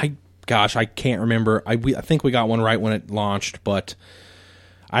Dreamcast. I can't remember. I think we got one right when it launched, but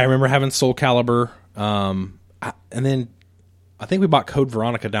I remember having Soul Calibur. And then I think we bought Code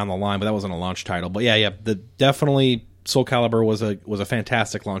Veronica down the line, but that wasn't a launch title. But yeah, definitely Soul Calibur was a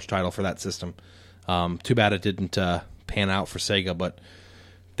fantastic launch title for that system. Too bad it didn't pan out for Sega, but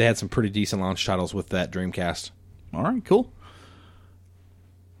they had some pretty decent launch titles with that Dreamcast. All right, cool.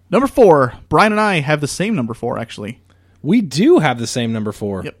 Number 4. Brian and I have the same number 4, actually. We do have the same number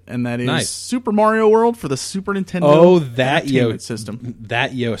 4. Yep, and that is Nice. Super Mario World for the Super Nintendo Oh, that Entertainment System. Sorry,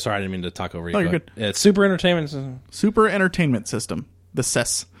 I didn't mean to talk over you. Oh, you're but good. It's Super Entertainment System. Super Entertainment System. The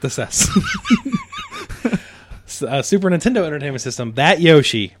SES. The SES. Super Nintendo Entertainment System. That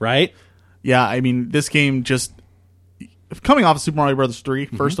Yoshi, right? Yeah, I mean, this game just... Coming off of Super Mario Bros. 3,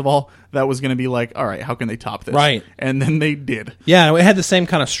 first of all, that was going to be like, all right, how can they top this? Right. And then they did. Yeah, it had the same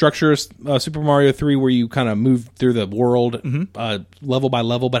kind of structure as Super Mario 3 where you kind of moved through the world level by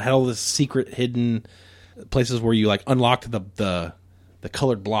level, but had all this secret hidden places where you like unlocked the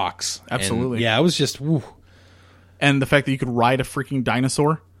colored blocks. And, Absolutely. yeah, it was just... Woo. And the fact that you could ride a freaking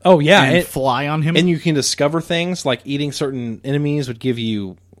dinosaur Oh, yeah. and fly on him. And you can discover things like eating certain enemies would give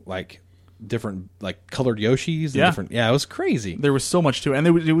you like different like colored Yoshis. And Yeah. different, it was crazy. There was so much to it, and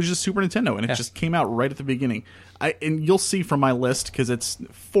it was just Super Nintendo, and it just came out right at the beginning. And you'll see from my list because it's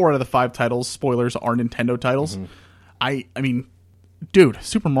 4 out of the 5 titles. Spoilers are Nintendo titles. I mean, dude,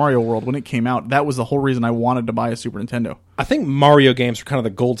 Super Mario World when it came out, that was the whole reason I wanted to buy a Super Nintendo. I think Mario games are kind of the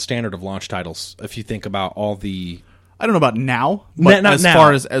gold standard of launch titles. If you think about all the I don't know about now, but Not as now.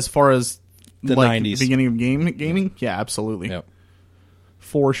 far as The like 90s. beginning of gaming, yeah, absolutely, Yep.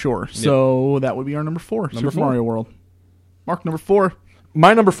 for sure. So that would be our number 4, Super 4. Mario World. Mark, number 4.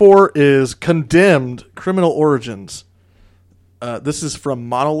 My number 4 is Condemned: Criminal Origins. This is from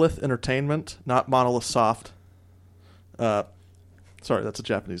Monolith Entertainment, not Monolith Soft. Sorry, that's a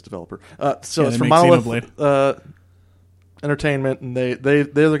Japanese developer. So it's from Monolith Entertainment, and they're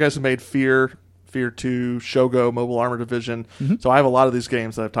the guys who made Fear 2, Shogo, Mobile Armor Division. Mm-hmm. So I have a lot of these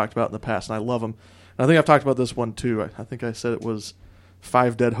games that I've talked about in the past, and I love them. And I think I've talked about this one too. I think I said it was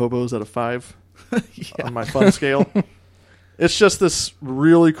 5 dead hobos out of 5 on my fun scale. It's just this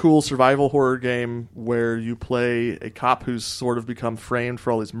really cool survival horror game where you play a cop who's sort of become framed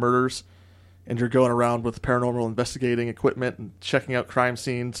for all these murders, and you're going around with paranormal investigating equipment and checking out crime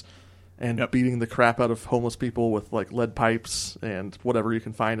scenes and beating the crap out of homeless people with like lead pipes and whatever you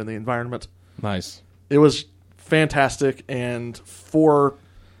can find in the environment. Nice. It was fantastic, and for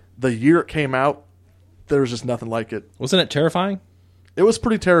the year it came out, there was just nothing like it. Wasn't it terrifying? It was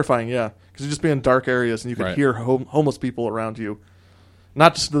pretty terrifying, yeah, because you'd just be in dark areas and you could hear homeless people around you.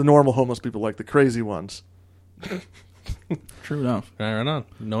 Not just the normal homeless people, like the crazy ones. True enough. Right on.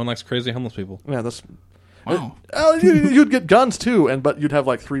 No one likes crazy homeless people. Yeah, that's... Wow. You'd get guns, too, but you'd have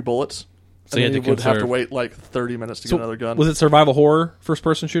like 3 bullets. So you would have to wait like 30 minutes to get another gun. Was it survival horror,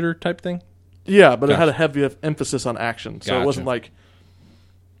 first-person shooter type thing? Yeah, but it had a heavy emphasis on action, so Gotcha. it wasn't like...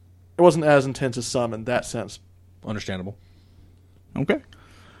 It wasn't as intense as some in that sense. Understandable. Okay.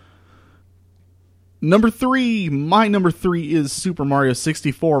 Number 3. My number 3 is Super Mario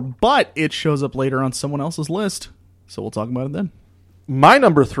 64, but it shows up later on someone else's list, so we'll talk about it then. My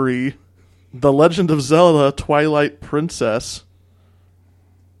number 3, The Legend of Zelda Twilight Princess.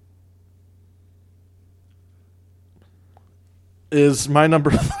 Is my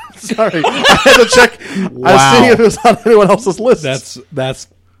number... Sorry, I had to check. Wow. I was seeing if it was on anyone else's list.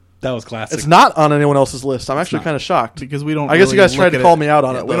 That was classic. It's not on anyone else's list. I'm actually kind of shocked. Because we don't I guess you guys tried to call me out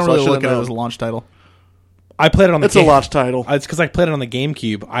on Yeah, it. we though, don't so I really should look have at it known. as a launch title. I played it on the It's a launch title. It's because I played it on the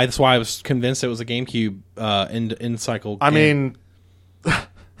GameCube. That's why I was convinced it was a GameCube in cycle. I mean,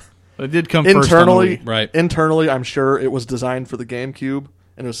 But it did come first on the Wii. Right. Internally, I'm sure it was designed for the GameCube,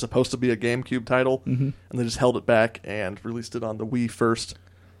 and it was supposed to be a GameCube title, and they just held it back and released it on the Wii first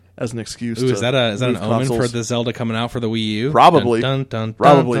as an excuse. Ooh, to is that an move omen consoles. for the Zelda coming out for the Wii U? Probably. Dun, dun, dun,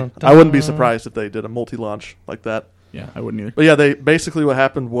 Probably. dun, dun, I wouldn't be surprised if they did a multi-launch like that. Yeah, I wouldn't either. But yeah, they basically what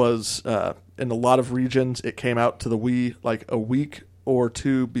happened was in a lot of regions it came out to the Wii like a week or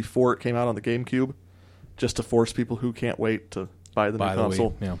 2 before it came out on the GameCube, just to force people who can't wait to buy the new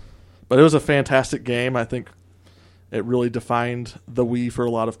console. Wii. Yeah. But it was a fantastic game. I think it really defined the Wii for a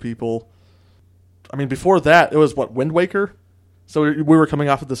lot of people. I mean, before that, it was Wind Waker. So we were coming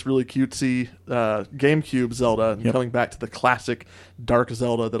off of this really cutesy GameCube Zelda and coming back to the classic dark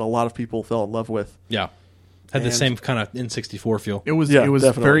Zelda that a lot of people fell in love with. Yeah. Had the And- same kind of N64 feel. It was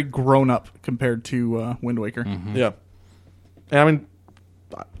definitely. very grown up compared to Wind Waker. Mm-hmm. Yeah. And I mean,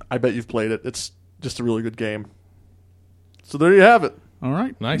 I bet you've played it. It's just a really good game. So there you have it. All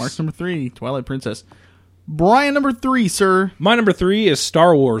right. Nice. Mark's number 3, Twilight Princess. Brian, number 3, sir. My number 3 is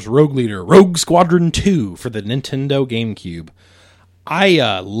Star Wars Rogue Leader, Rogue Squadron 2 for the Nintendo GameCube.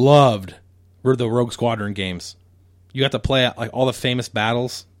 I loved the Rogue Squadron games. You got to play like all the famous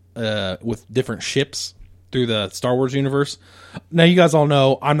battles with different ships through the Star Wars universe. Now, you guys all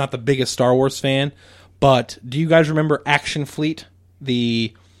know I'm not the biggest Star Wars fan, but do you guys remember Action Fleet,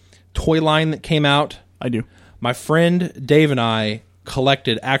 the toy line that came out? I do. My friend Dave and I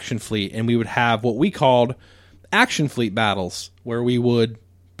collected Action Fleet, and we would have what we called Action Fleet battles, where we would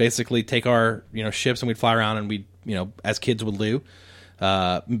basically take our ships and we'd fly around and we'd as kids would do,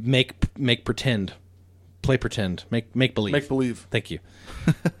 make pretend, play pretend, make believe, Make believe. Thank you.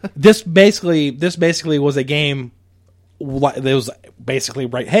 This basically was a game that was basically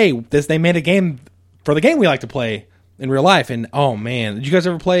right. Hey, they made a game for the game we like to play in real life, and oh man, did you guys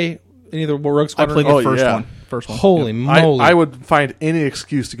ever play any of the Rogue I Squadron? played the Oh, first yeah. one. First one. Holy moly! I would find any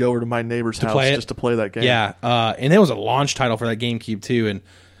excuse to go over to my neighbor's house play it? just to play that game. Yeah, and it was a launch title for that GameCube too, and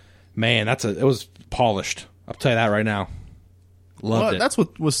man, it was polished. I'll tell you that right now. Loved it. That's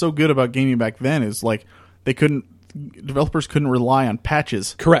what was so good about gaming back then is like developers couldn't rely on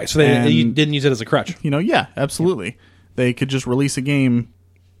patches. Correct. So they didn't use it as a crutch. Yeah, absolutely. They could just release a game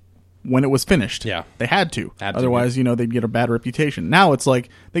when it was finished. Yeah. They had to. Had to, Otherwise, they'd get a bad reputation. Now it's like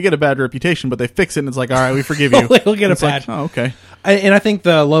they get a bad reputation, but they fix it and it's like, all right, we forgive you. They'll get a It's like, bad. oh, okay. And I think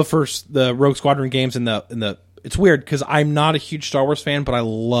the love for the Rogue Squadron games and the it's weird because I'm not a huge Star Wars fan, but I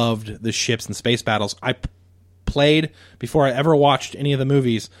loved the ships and space battles. I played before I ever watched any of the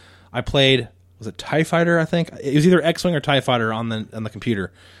movies. I played, was it TIE Fighter? I think it was either X-Wing or TIE Fighter on the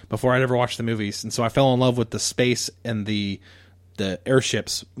computer before I'd ever watched the movies, and so I fell in love with the space and the the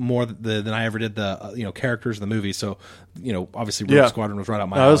airships more than I ever did the characters in the movie. So obviously Rogue Squadron was right out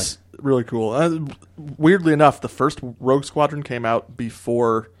my alley. That was really cool. Weirdly enough, the first Rogue Squadron came out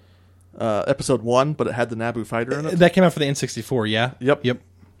before Episode 1, but it had the Naboo fighter in it. That came out for the N64. Yeah. Yep. Yep.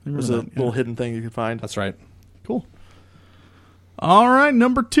 There's a little hidden thing you can find. That's right. Cool. All right,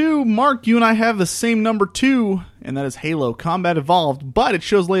 number 2. Mark, you and I have the same number 2, and that is Halo Combat Evolved, but it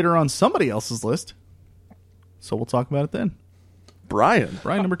shows later on somebody else's list. So we'll talk about it then. Brian,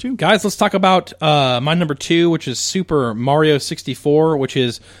 number 2. Guys, let's talk about my number 2, which is Super Mario 64, which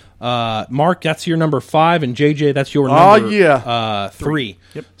is Mark, that's your number 5, and JJ, that's your number 3.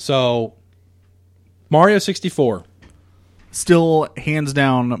 Yep. So Mario 64. Still, hands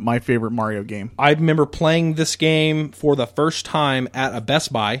down, my favorite Mario game. I remember playing this game for the first time at a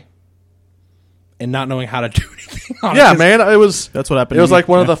Best Buy and not knowing how to do anything on it. Yeah, man, That's what happened. It was like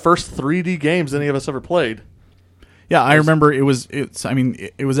one of the first 3D games any of us ever played. Yeah, I remember it was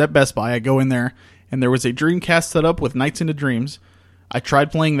at Best Buy. I go in there, and there was a Dreamcast set up with Nights into Dreams. I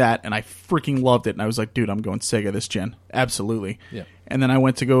tried playing that, and I freaking loved it. And I was like, dude, I'm going Sega this gen. Absolutely. Yeah. And then I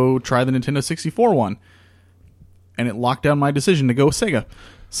went to go try the Nintendo 64 one, and it locked down my decision to go Sega.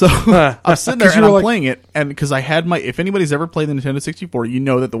 So I'm sitting there, and I'm playing it, and because I had if anybody's ever played the Nintendo 64, you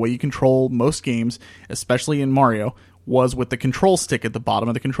know that the way you control most games, especially in Mario, was with the control stick at the bottom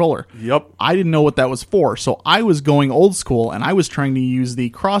of the controller. Yep. I didn't know what that was for, so I was going old school, and I was trying to use the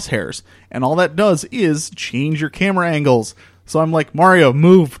crosshairs, and all that does is change your camera angles. So I'm like, Mario,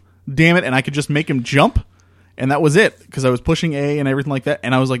 move, damn it, and I could just make him jump, and that was it, because I was pushing A and everything like that,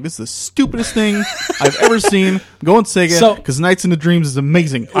 and I was like, this is the stupidest thing I've ever seen. I'm going Sega, because Nights into Dreams is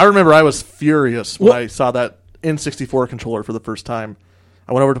amazing. I remember I was furious when I saw that N64 controller for the first time.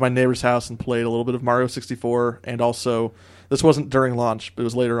 I went over to my neighbor's house and played a little bit of Mario 64, and also, this wasn't during launch, but it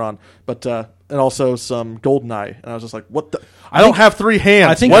was later on, but and also some GoldenEye, and I was just like, what the? I don't have 3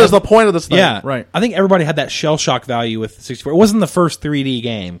 hands. What is the point of this thing? Yeah, right. I think everybody had that shell shock value with the 64. It wasn't the first 3D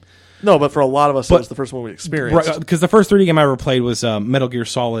game. No, but for a lot of us, it was the first one we experienced. Right, because the first 3D game I ever played was Metal Gear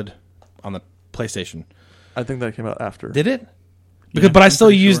Solid on the PlayStation. I think that came out after. Did it? But I still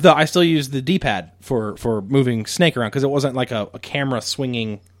used the D-pad for moving Snake around, because it wasn't like a camera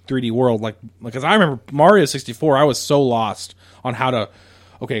swinging 3D world. Because I remember Mario 64, I was so lost on how to.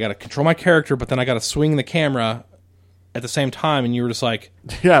 Okay, I got to control my character, but then I got to swing the camera at the same time, and you were just like,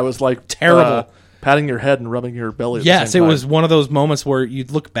 yeah, it was like terrible. Patting your head and rubbing your belly. At yes, the same time. It was one of those moments where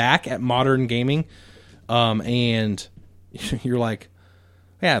you'd look back at modern gaming, and you're like,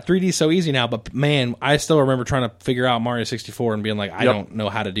 yeah, 3D is so easy now, but man, I still remember trying to figure out Mario 64 and being like, I don't know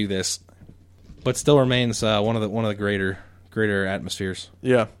how to do this, but still remains one of the greater atmospheres.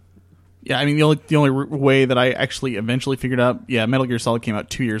 Yeah. Yeah, I mean, the only way that I actually eventually figured out, Metal Gear Solid came out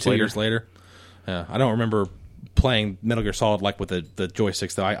 2 years later. 2 years later. Yeah, I don't remember playing Metal Gear Solid like with the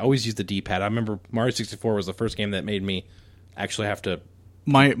joysticks, though. I always used the D-pad. I remember Mario 64 was the first game that made me actually have to.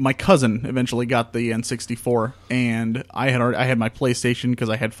 My cousin eventually got the N64, and I had my PlayStation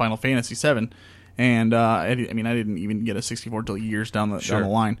because I had Final Fantasy VII, and I didn't even get a 64 until years down the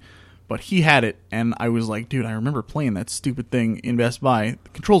line. But he had it, and I was like, dude, I remember playing that stupid thing in Best Buy. The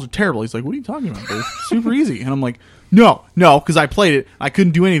controls are terrible. He's like, what are you talking about, dude? Super easy. And I'm like, no, because I played it. I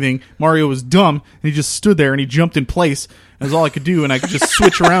couldn't do anything. Mario was dumb, and he just stood there, and he jumped in place. That's all I could do, and I could just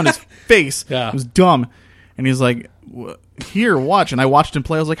switch around his face. Yeah. It was dumb. And he's like, here, watch. And I watched him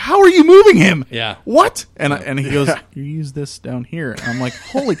play. I was like, how are you moving him? Yeah. What? And he goes, you use this down here. And I'm like,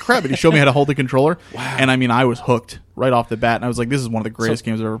 holy crap. And he showed me how to hold the controller. Wow. And I mean, I was hooked right off the bat. And I was like, this is one of the greatest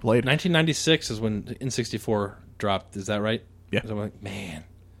games I've ever played. 1996 is when N64 dropped. Is that right? Yeah. So I'm like, man.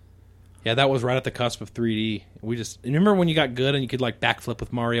 Yeah, that was right at the cusp of 3D. You remember when you got good and you could like backflip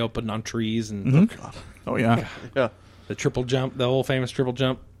with Mario, putting on trees and Oh, yeah. Yeah. the triple jump, the whole famous triple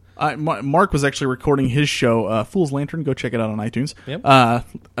jump. Mark was actually recording his show, Fool's Lantern. Go check it out on iTunes. Yep.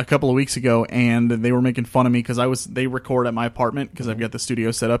 A couple of weeks ago, and they were making fun of me because they record at my apartment because I've got the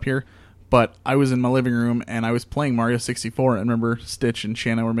studio set up here. But I was in my living room and I was playing Mario 64. And remember, Stitch and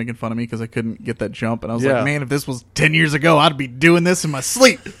Shanna were making fun of me because I couldn't get that jump. And I was like, man, if this was 10 years ago, I'd be doing this in my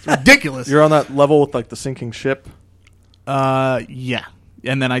sleep. It's ridiculous. You're on that level with like the sinking ship. Yeah.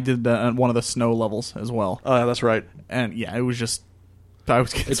 And then I did one of the snow levels as well. Oh, yeah, that's right. And yeah, it was just. I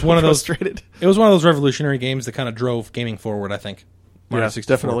was getting It's one of those. frustrated. It was one of those revolutionary games that kind of drove gaming forward. I think. Mario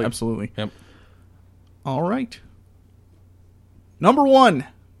 64. Definitely. Absolutely. Yep. All right. Number 1,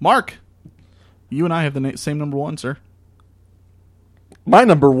 Mark. You and I have the same number 1, sir. My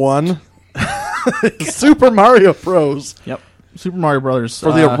number 1 is Super Mario Bros. Yep. Super Mario Brothers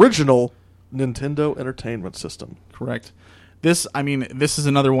For the original Nintendo Entertainment System. Correct. This is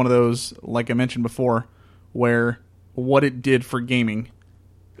another one of those, like I mentioned before, where what it did for gaming,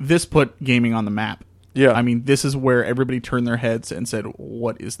 this put gaming on the map. Yeah. I mean, this is where everybody turned their heads and said,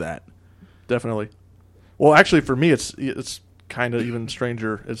 what is that? Definitely. Well, actually, for me, it's kind of even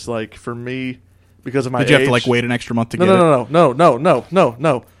stranger. It's like, for me, because of my age... Did you have to, like, wait an extra month to get it?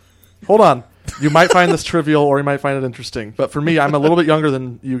 No. Hold on. You might find this trivial or you might find it interesting. But for me, I'm a little bit younger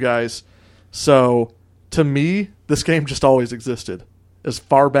than you guys. So, to me, this game just always existed. As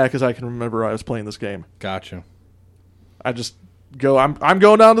far back as I can remember, I was playing this game. Gotcha. I just go... I'm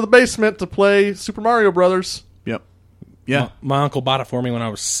going down to the basement to play Super Mario Brothers. Yep. Yeah. My uncle bought it for me when I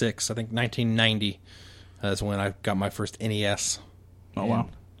was 6. I think 1990 is when I got my first NES. Oh, wow.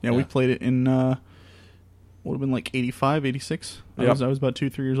 Yeah, we played it in, would have been like 85, 86. I was about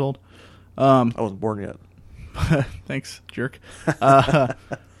 2-3 years old. I wasn't born yet. Thanks, jerk. But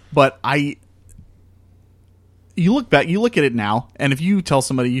you look back, you look at it now, and if you tell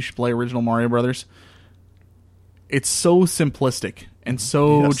somebody you should play original Mario Brothers, it's so simplistic and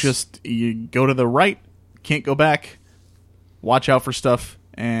so just you go to the right, can't go back, watch out for stuff,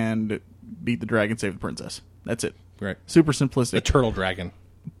 and beat the dragon, save the princess. That's it. Right. Super simplistic. The turtle dragon.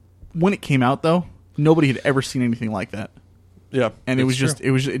 When it came out, though, nobody had ever seen anything like that. Yeah. And it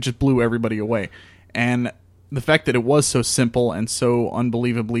just blew everybody away. And the fact that it was so simple and so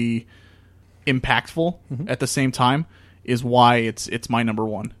unbelievably impactful at the same time is why it's my number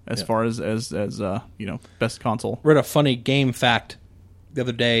one as far as best console. Read a funny game fact the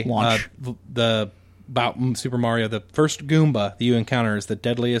other day. Launch. About Super Mario. The first Goomba that you encounter is the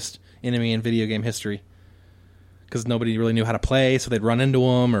deadliest enemy in video game history. Because nobody really knew how to play, so they'd run into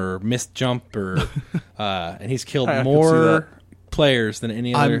him or miss jump, or and he's killed more players than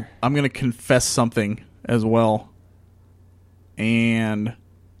any other. I'm going to confess something as well, and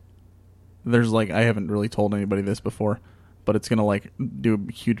there's I haven't really told anybody this before, but it's going to do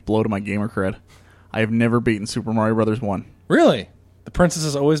a huge blow to my gamer cred. I have never beaten Super Mario Brothers 1. Really? The princess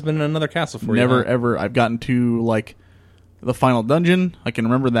has always been in another castle for you. Never ever. I've gotten to the final dungeon. I can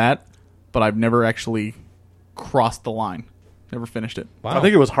remember that, but I've never actually crossed the line. Never finished it. Wow. I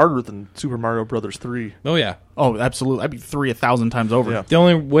think it was harder than Super Mario Brothers 3. Oh, yeah. Oh, absolutely. I beat 3 1,000 times over. Yeah. The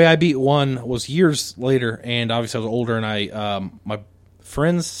only way I beat 1 was years later, and obviously I was older, and my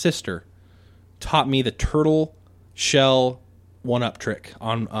friend's sister taught me the turtle shell one-up trick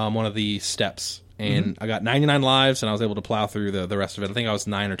on one of the steps. And I got 99 lives, and I was able to plow through the rest of it. I think I was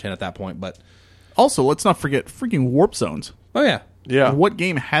 9 or 10 at that point. But also, let's not forget freaking warp zones. oh, yeah. Yeah. What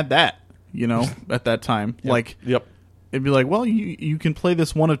game had that, at that time? Yep. It'd be well, you can play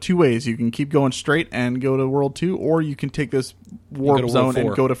this one of two ways. You can keep going straight and go to World 2, or you can take this warp zone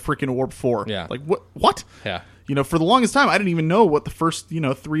and go to freaking Warp 4. Yeah. What? Yeah. For the longest time, I didn't even know what the first, 3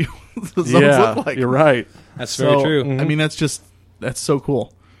 zones looked like. You're right. That's very true. I mean, that's so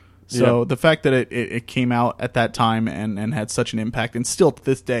cool. So the fact that it came out at that time and had such an impact, and still to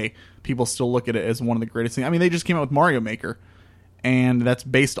this day, people still look at it as one of the greatest things. I mean, they just came out with Mario Maker, and that's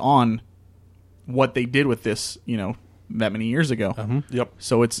based on what they did with this, that many years ago. Yep.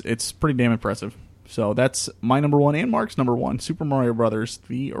 So it's pretty damn impressive. So that's my number one and Mark's number one, Super Mario Brothers,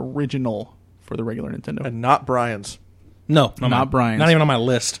 the original for the regular Nintendo. And not Brian's. No, not Brian's. Not even on my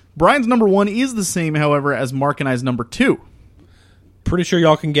list. Brian's number one is the same, however, as Mark and I's number 2. Pretty sure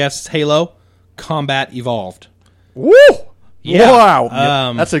y'all can guess Halo Combat Evolved. Woo! Yeah.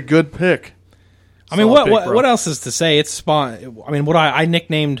 Wow. That's a good pick. I mean, Solid pick, bro. what else is to say? It's spawn. I mean, I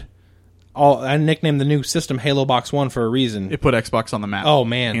nicknamed the new system Halo Box 1 for a reason. It put Xbox on the map. Oh,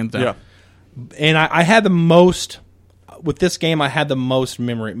 man. Hands down. Yeah. And I had the most with this game. I had the most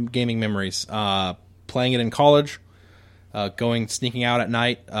gaming memories. Playing it in college, sneaking out at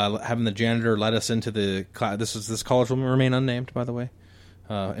night, having the janitor let us into the this college will remain unnamed, by the way.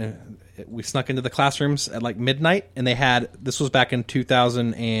 And we snuck into the classrooms at midnight, and this was back in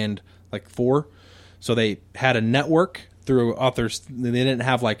 2004, so they had a network through authors. They didn't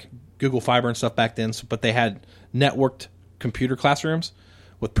have Google Fiber and stuff back then, but they had networked computer classrooms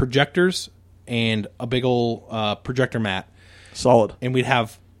with projectors and a big old projector mat. Solid. And we'd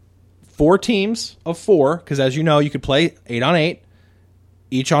have 4 teams of 4, because as you know, you could play 8 on 8,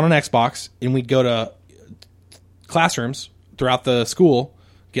 each on an Xbox, and we'd go to classrooms throughout the school,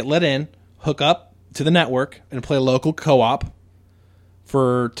 get let in, hook up to the network, and play local co-op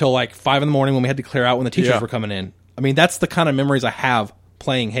till 5 in the morning when we had to clear out when the teachers were coming in. I mean, that's the kind of memories I have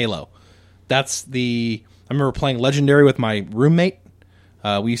playing Halo. I remember playing Legendary with my roommate.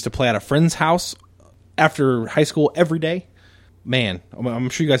 We used to play at a friend's house after high school every day. Man, I'm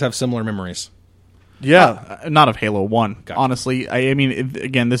sure you guys have similar memories. Yeah. Not of Halo 1, Gotcha. honestly. I mean,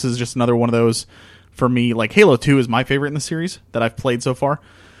 again, this is just another one of those, for me, Halo 2 is my favorite in the series that I've played so far.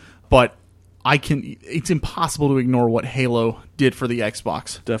 But it's impossible to ignore what Halo did for the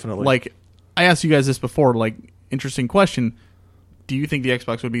Xbox. Definitely. Like, I asked you guys this before, like, interesting question. Do you think the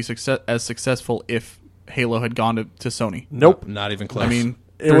Xbox would be as successful if Halo had gone to Sony? Nope. Not even close. I mean,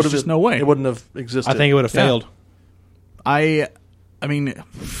 It there's would've just been- no way. It wouldn't have existed. I think it would have Yeah. failed. I mean, It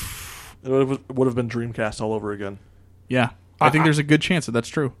would have been Dreamcast all over again. yeah. I think there's a good chance that that's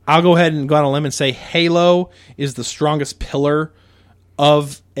true. I'll go ahead and go on a limb and say Halo is the strongest pillar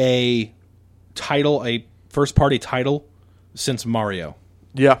of a title, a first-party title, since Mario.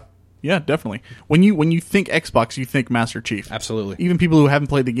 Yeah. Yeah, definitely. When you think Xbox, you think Master Chief. Absolutely. Even people who haven't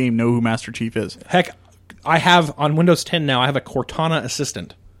played the game know who Master Chief is. Heck, I have on Windows 10 now. I have a Cortana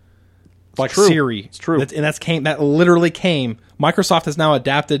assistant, like true. Siri. It's true. That literally came. Microsoft has now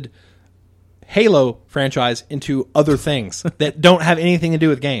adapted Halo franchise into other things that don't have anything to do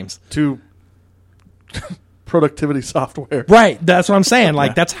with games. To productivity software. Right. That's what I'm saying.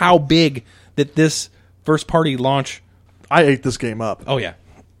 Like that's how big that this first party launch. I ate this game up. Oh yeah.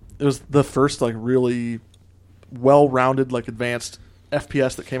 It was the first like really well-rounded, like advanced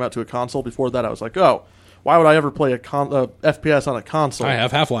FPS that came out to a console. Before that, I was like, oh, why would I ever play a FPS on a console? I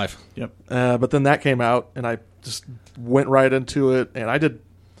have Half-Life. Yep. But then that came out, and I just went right into it. And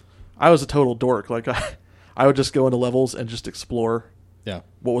I was a total dork. Like I would just go into levels and just explore Yeah.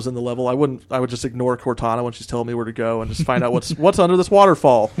 what was in the level. I would just ignore Cortana when she's telling me where to go and just find out what's under this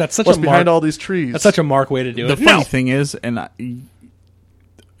waterfall. That's such what's a behind mark- all these trees. That's such a Mark way to do The it. funny thing is, and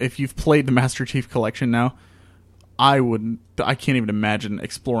if you've played the Master Chief Collection now, I can't even imagine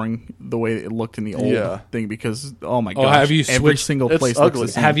exploring the way it looked in the old thing because, oh my gosh, have you every switched- single It's place ugly.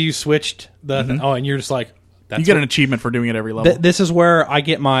 looks the same. Have you switched the? Oh, and you're just like, that's You get what- an achievement for doing it every level. This is where I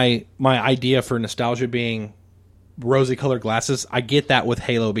get my idea for nostalgia being rosy colored glasses. I get that with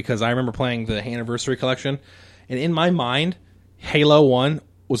Halo because I remember playing the Anniversary Collection, and in my mind, Halo 1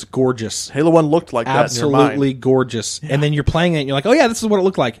 was gorgeous. Halo 1 looked like that in your Absolutely mind. gorgeous. And then you're playing it and you're like, oh yeah, this is what it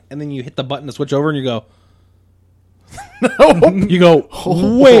looked like. And then you hit the button to switch over and you go, you go,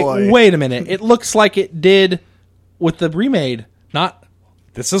 boy. wait a minute. It looks like it did with the remade, not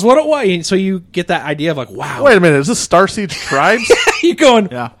this is what it was. So you get that idea of like, wow. Wait a minute, is this Star Siege Tribes? You're going,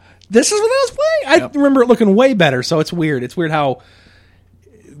 yeah. this is what I was playing. I remember it looking way better. So it's weird. It's weird how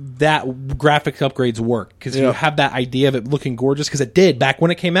that graphics upgrades work because you Yeah. have that idea of it looking gorgeous because it did back when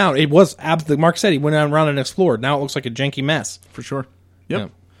it came out. It was absolutely. Mark said he went around and explored. Now it looks like a janky mess. For sure. Yep. Yeah.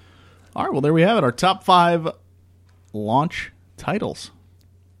 All right, well, there we have it. Our top 5 launch titles.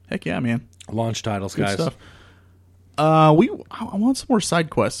 Heck yeah, man. Launch titles, Good guys. stuff. I want some more side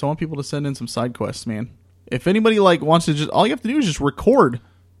quests. I want people to send in some side quests, man. If anybody wants to all you have to do is just record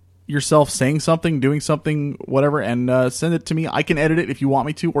yourself saying something, doing something, whatever, and send it to me. I can edit it if you want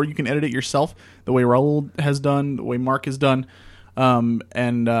me to, or you can edit it yourself the way Raul has done, the way Mark has done,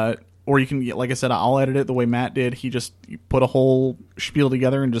 or you can, like I said, I'll edit it the way Matt did. He just put a whole spiel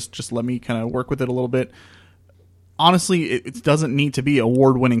together and just let me kind of work with it a little bit. Honestly, it doesn't need to be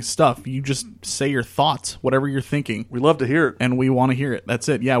award-winning stuff. You just say your thoughts, whatever you're thinking. We love to hear it. And we want to hear it. That's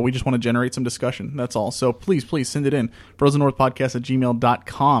it. Yeah, we just want to generate some discussion. That's all. So please send it in.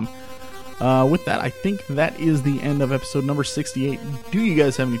 FrozenNorthPodcast@gmail.com. With that, I think that is the end of episode number 68. Do you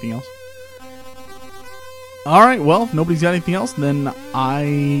guys have anything else? All right, well, if nobody's got anything else, then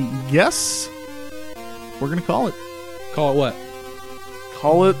I guess we're going to call it. Call it what?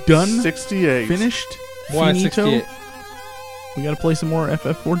 Call it Done? 68. Finished? Why Finito? 68? We got to play some more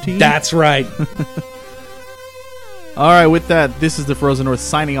FF14? That's right. All right, with that, this is the Frozen North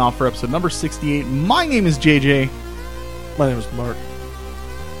signing off for episode number 68. My name is JJ. My name is Mark.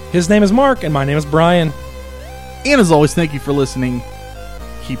 His name is Mark, and my name is Brian. And as always, thank you for listening.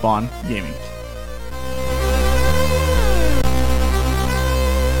 Keep on gaming.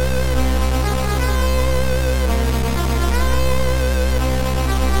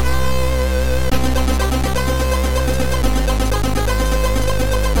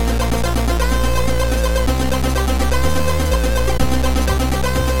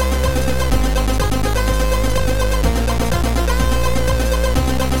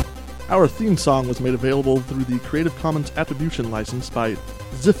 Our theme song was made available through the Creative Commons Attribution license by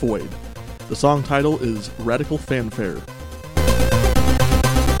Ziphoid. The song title is Radical Fanfare.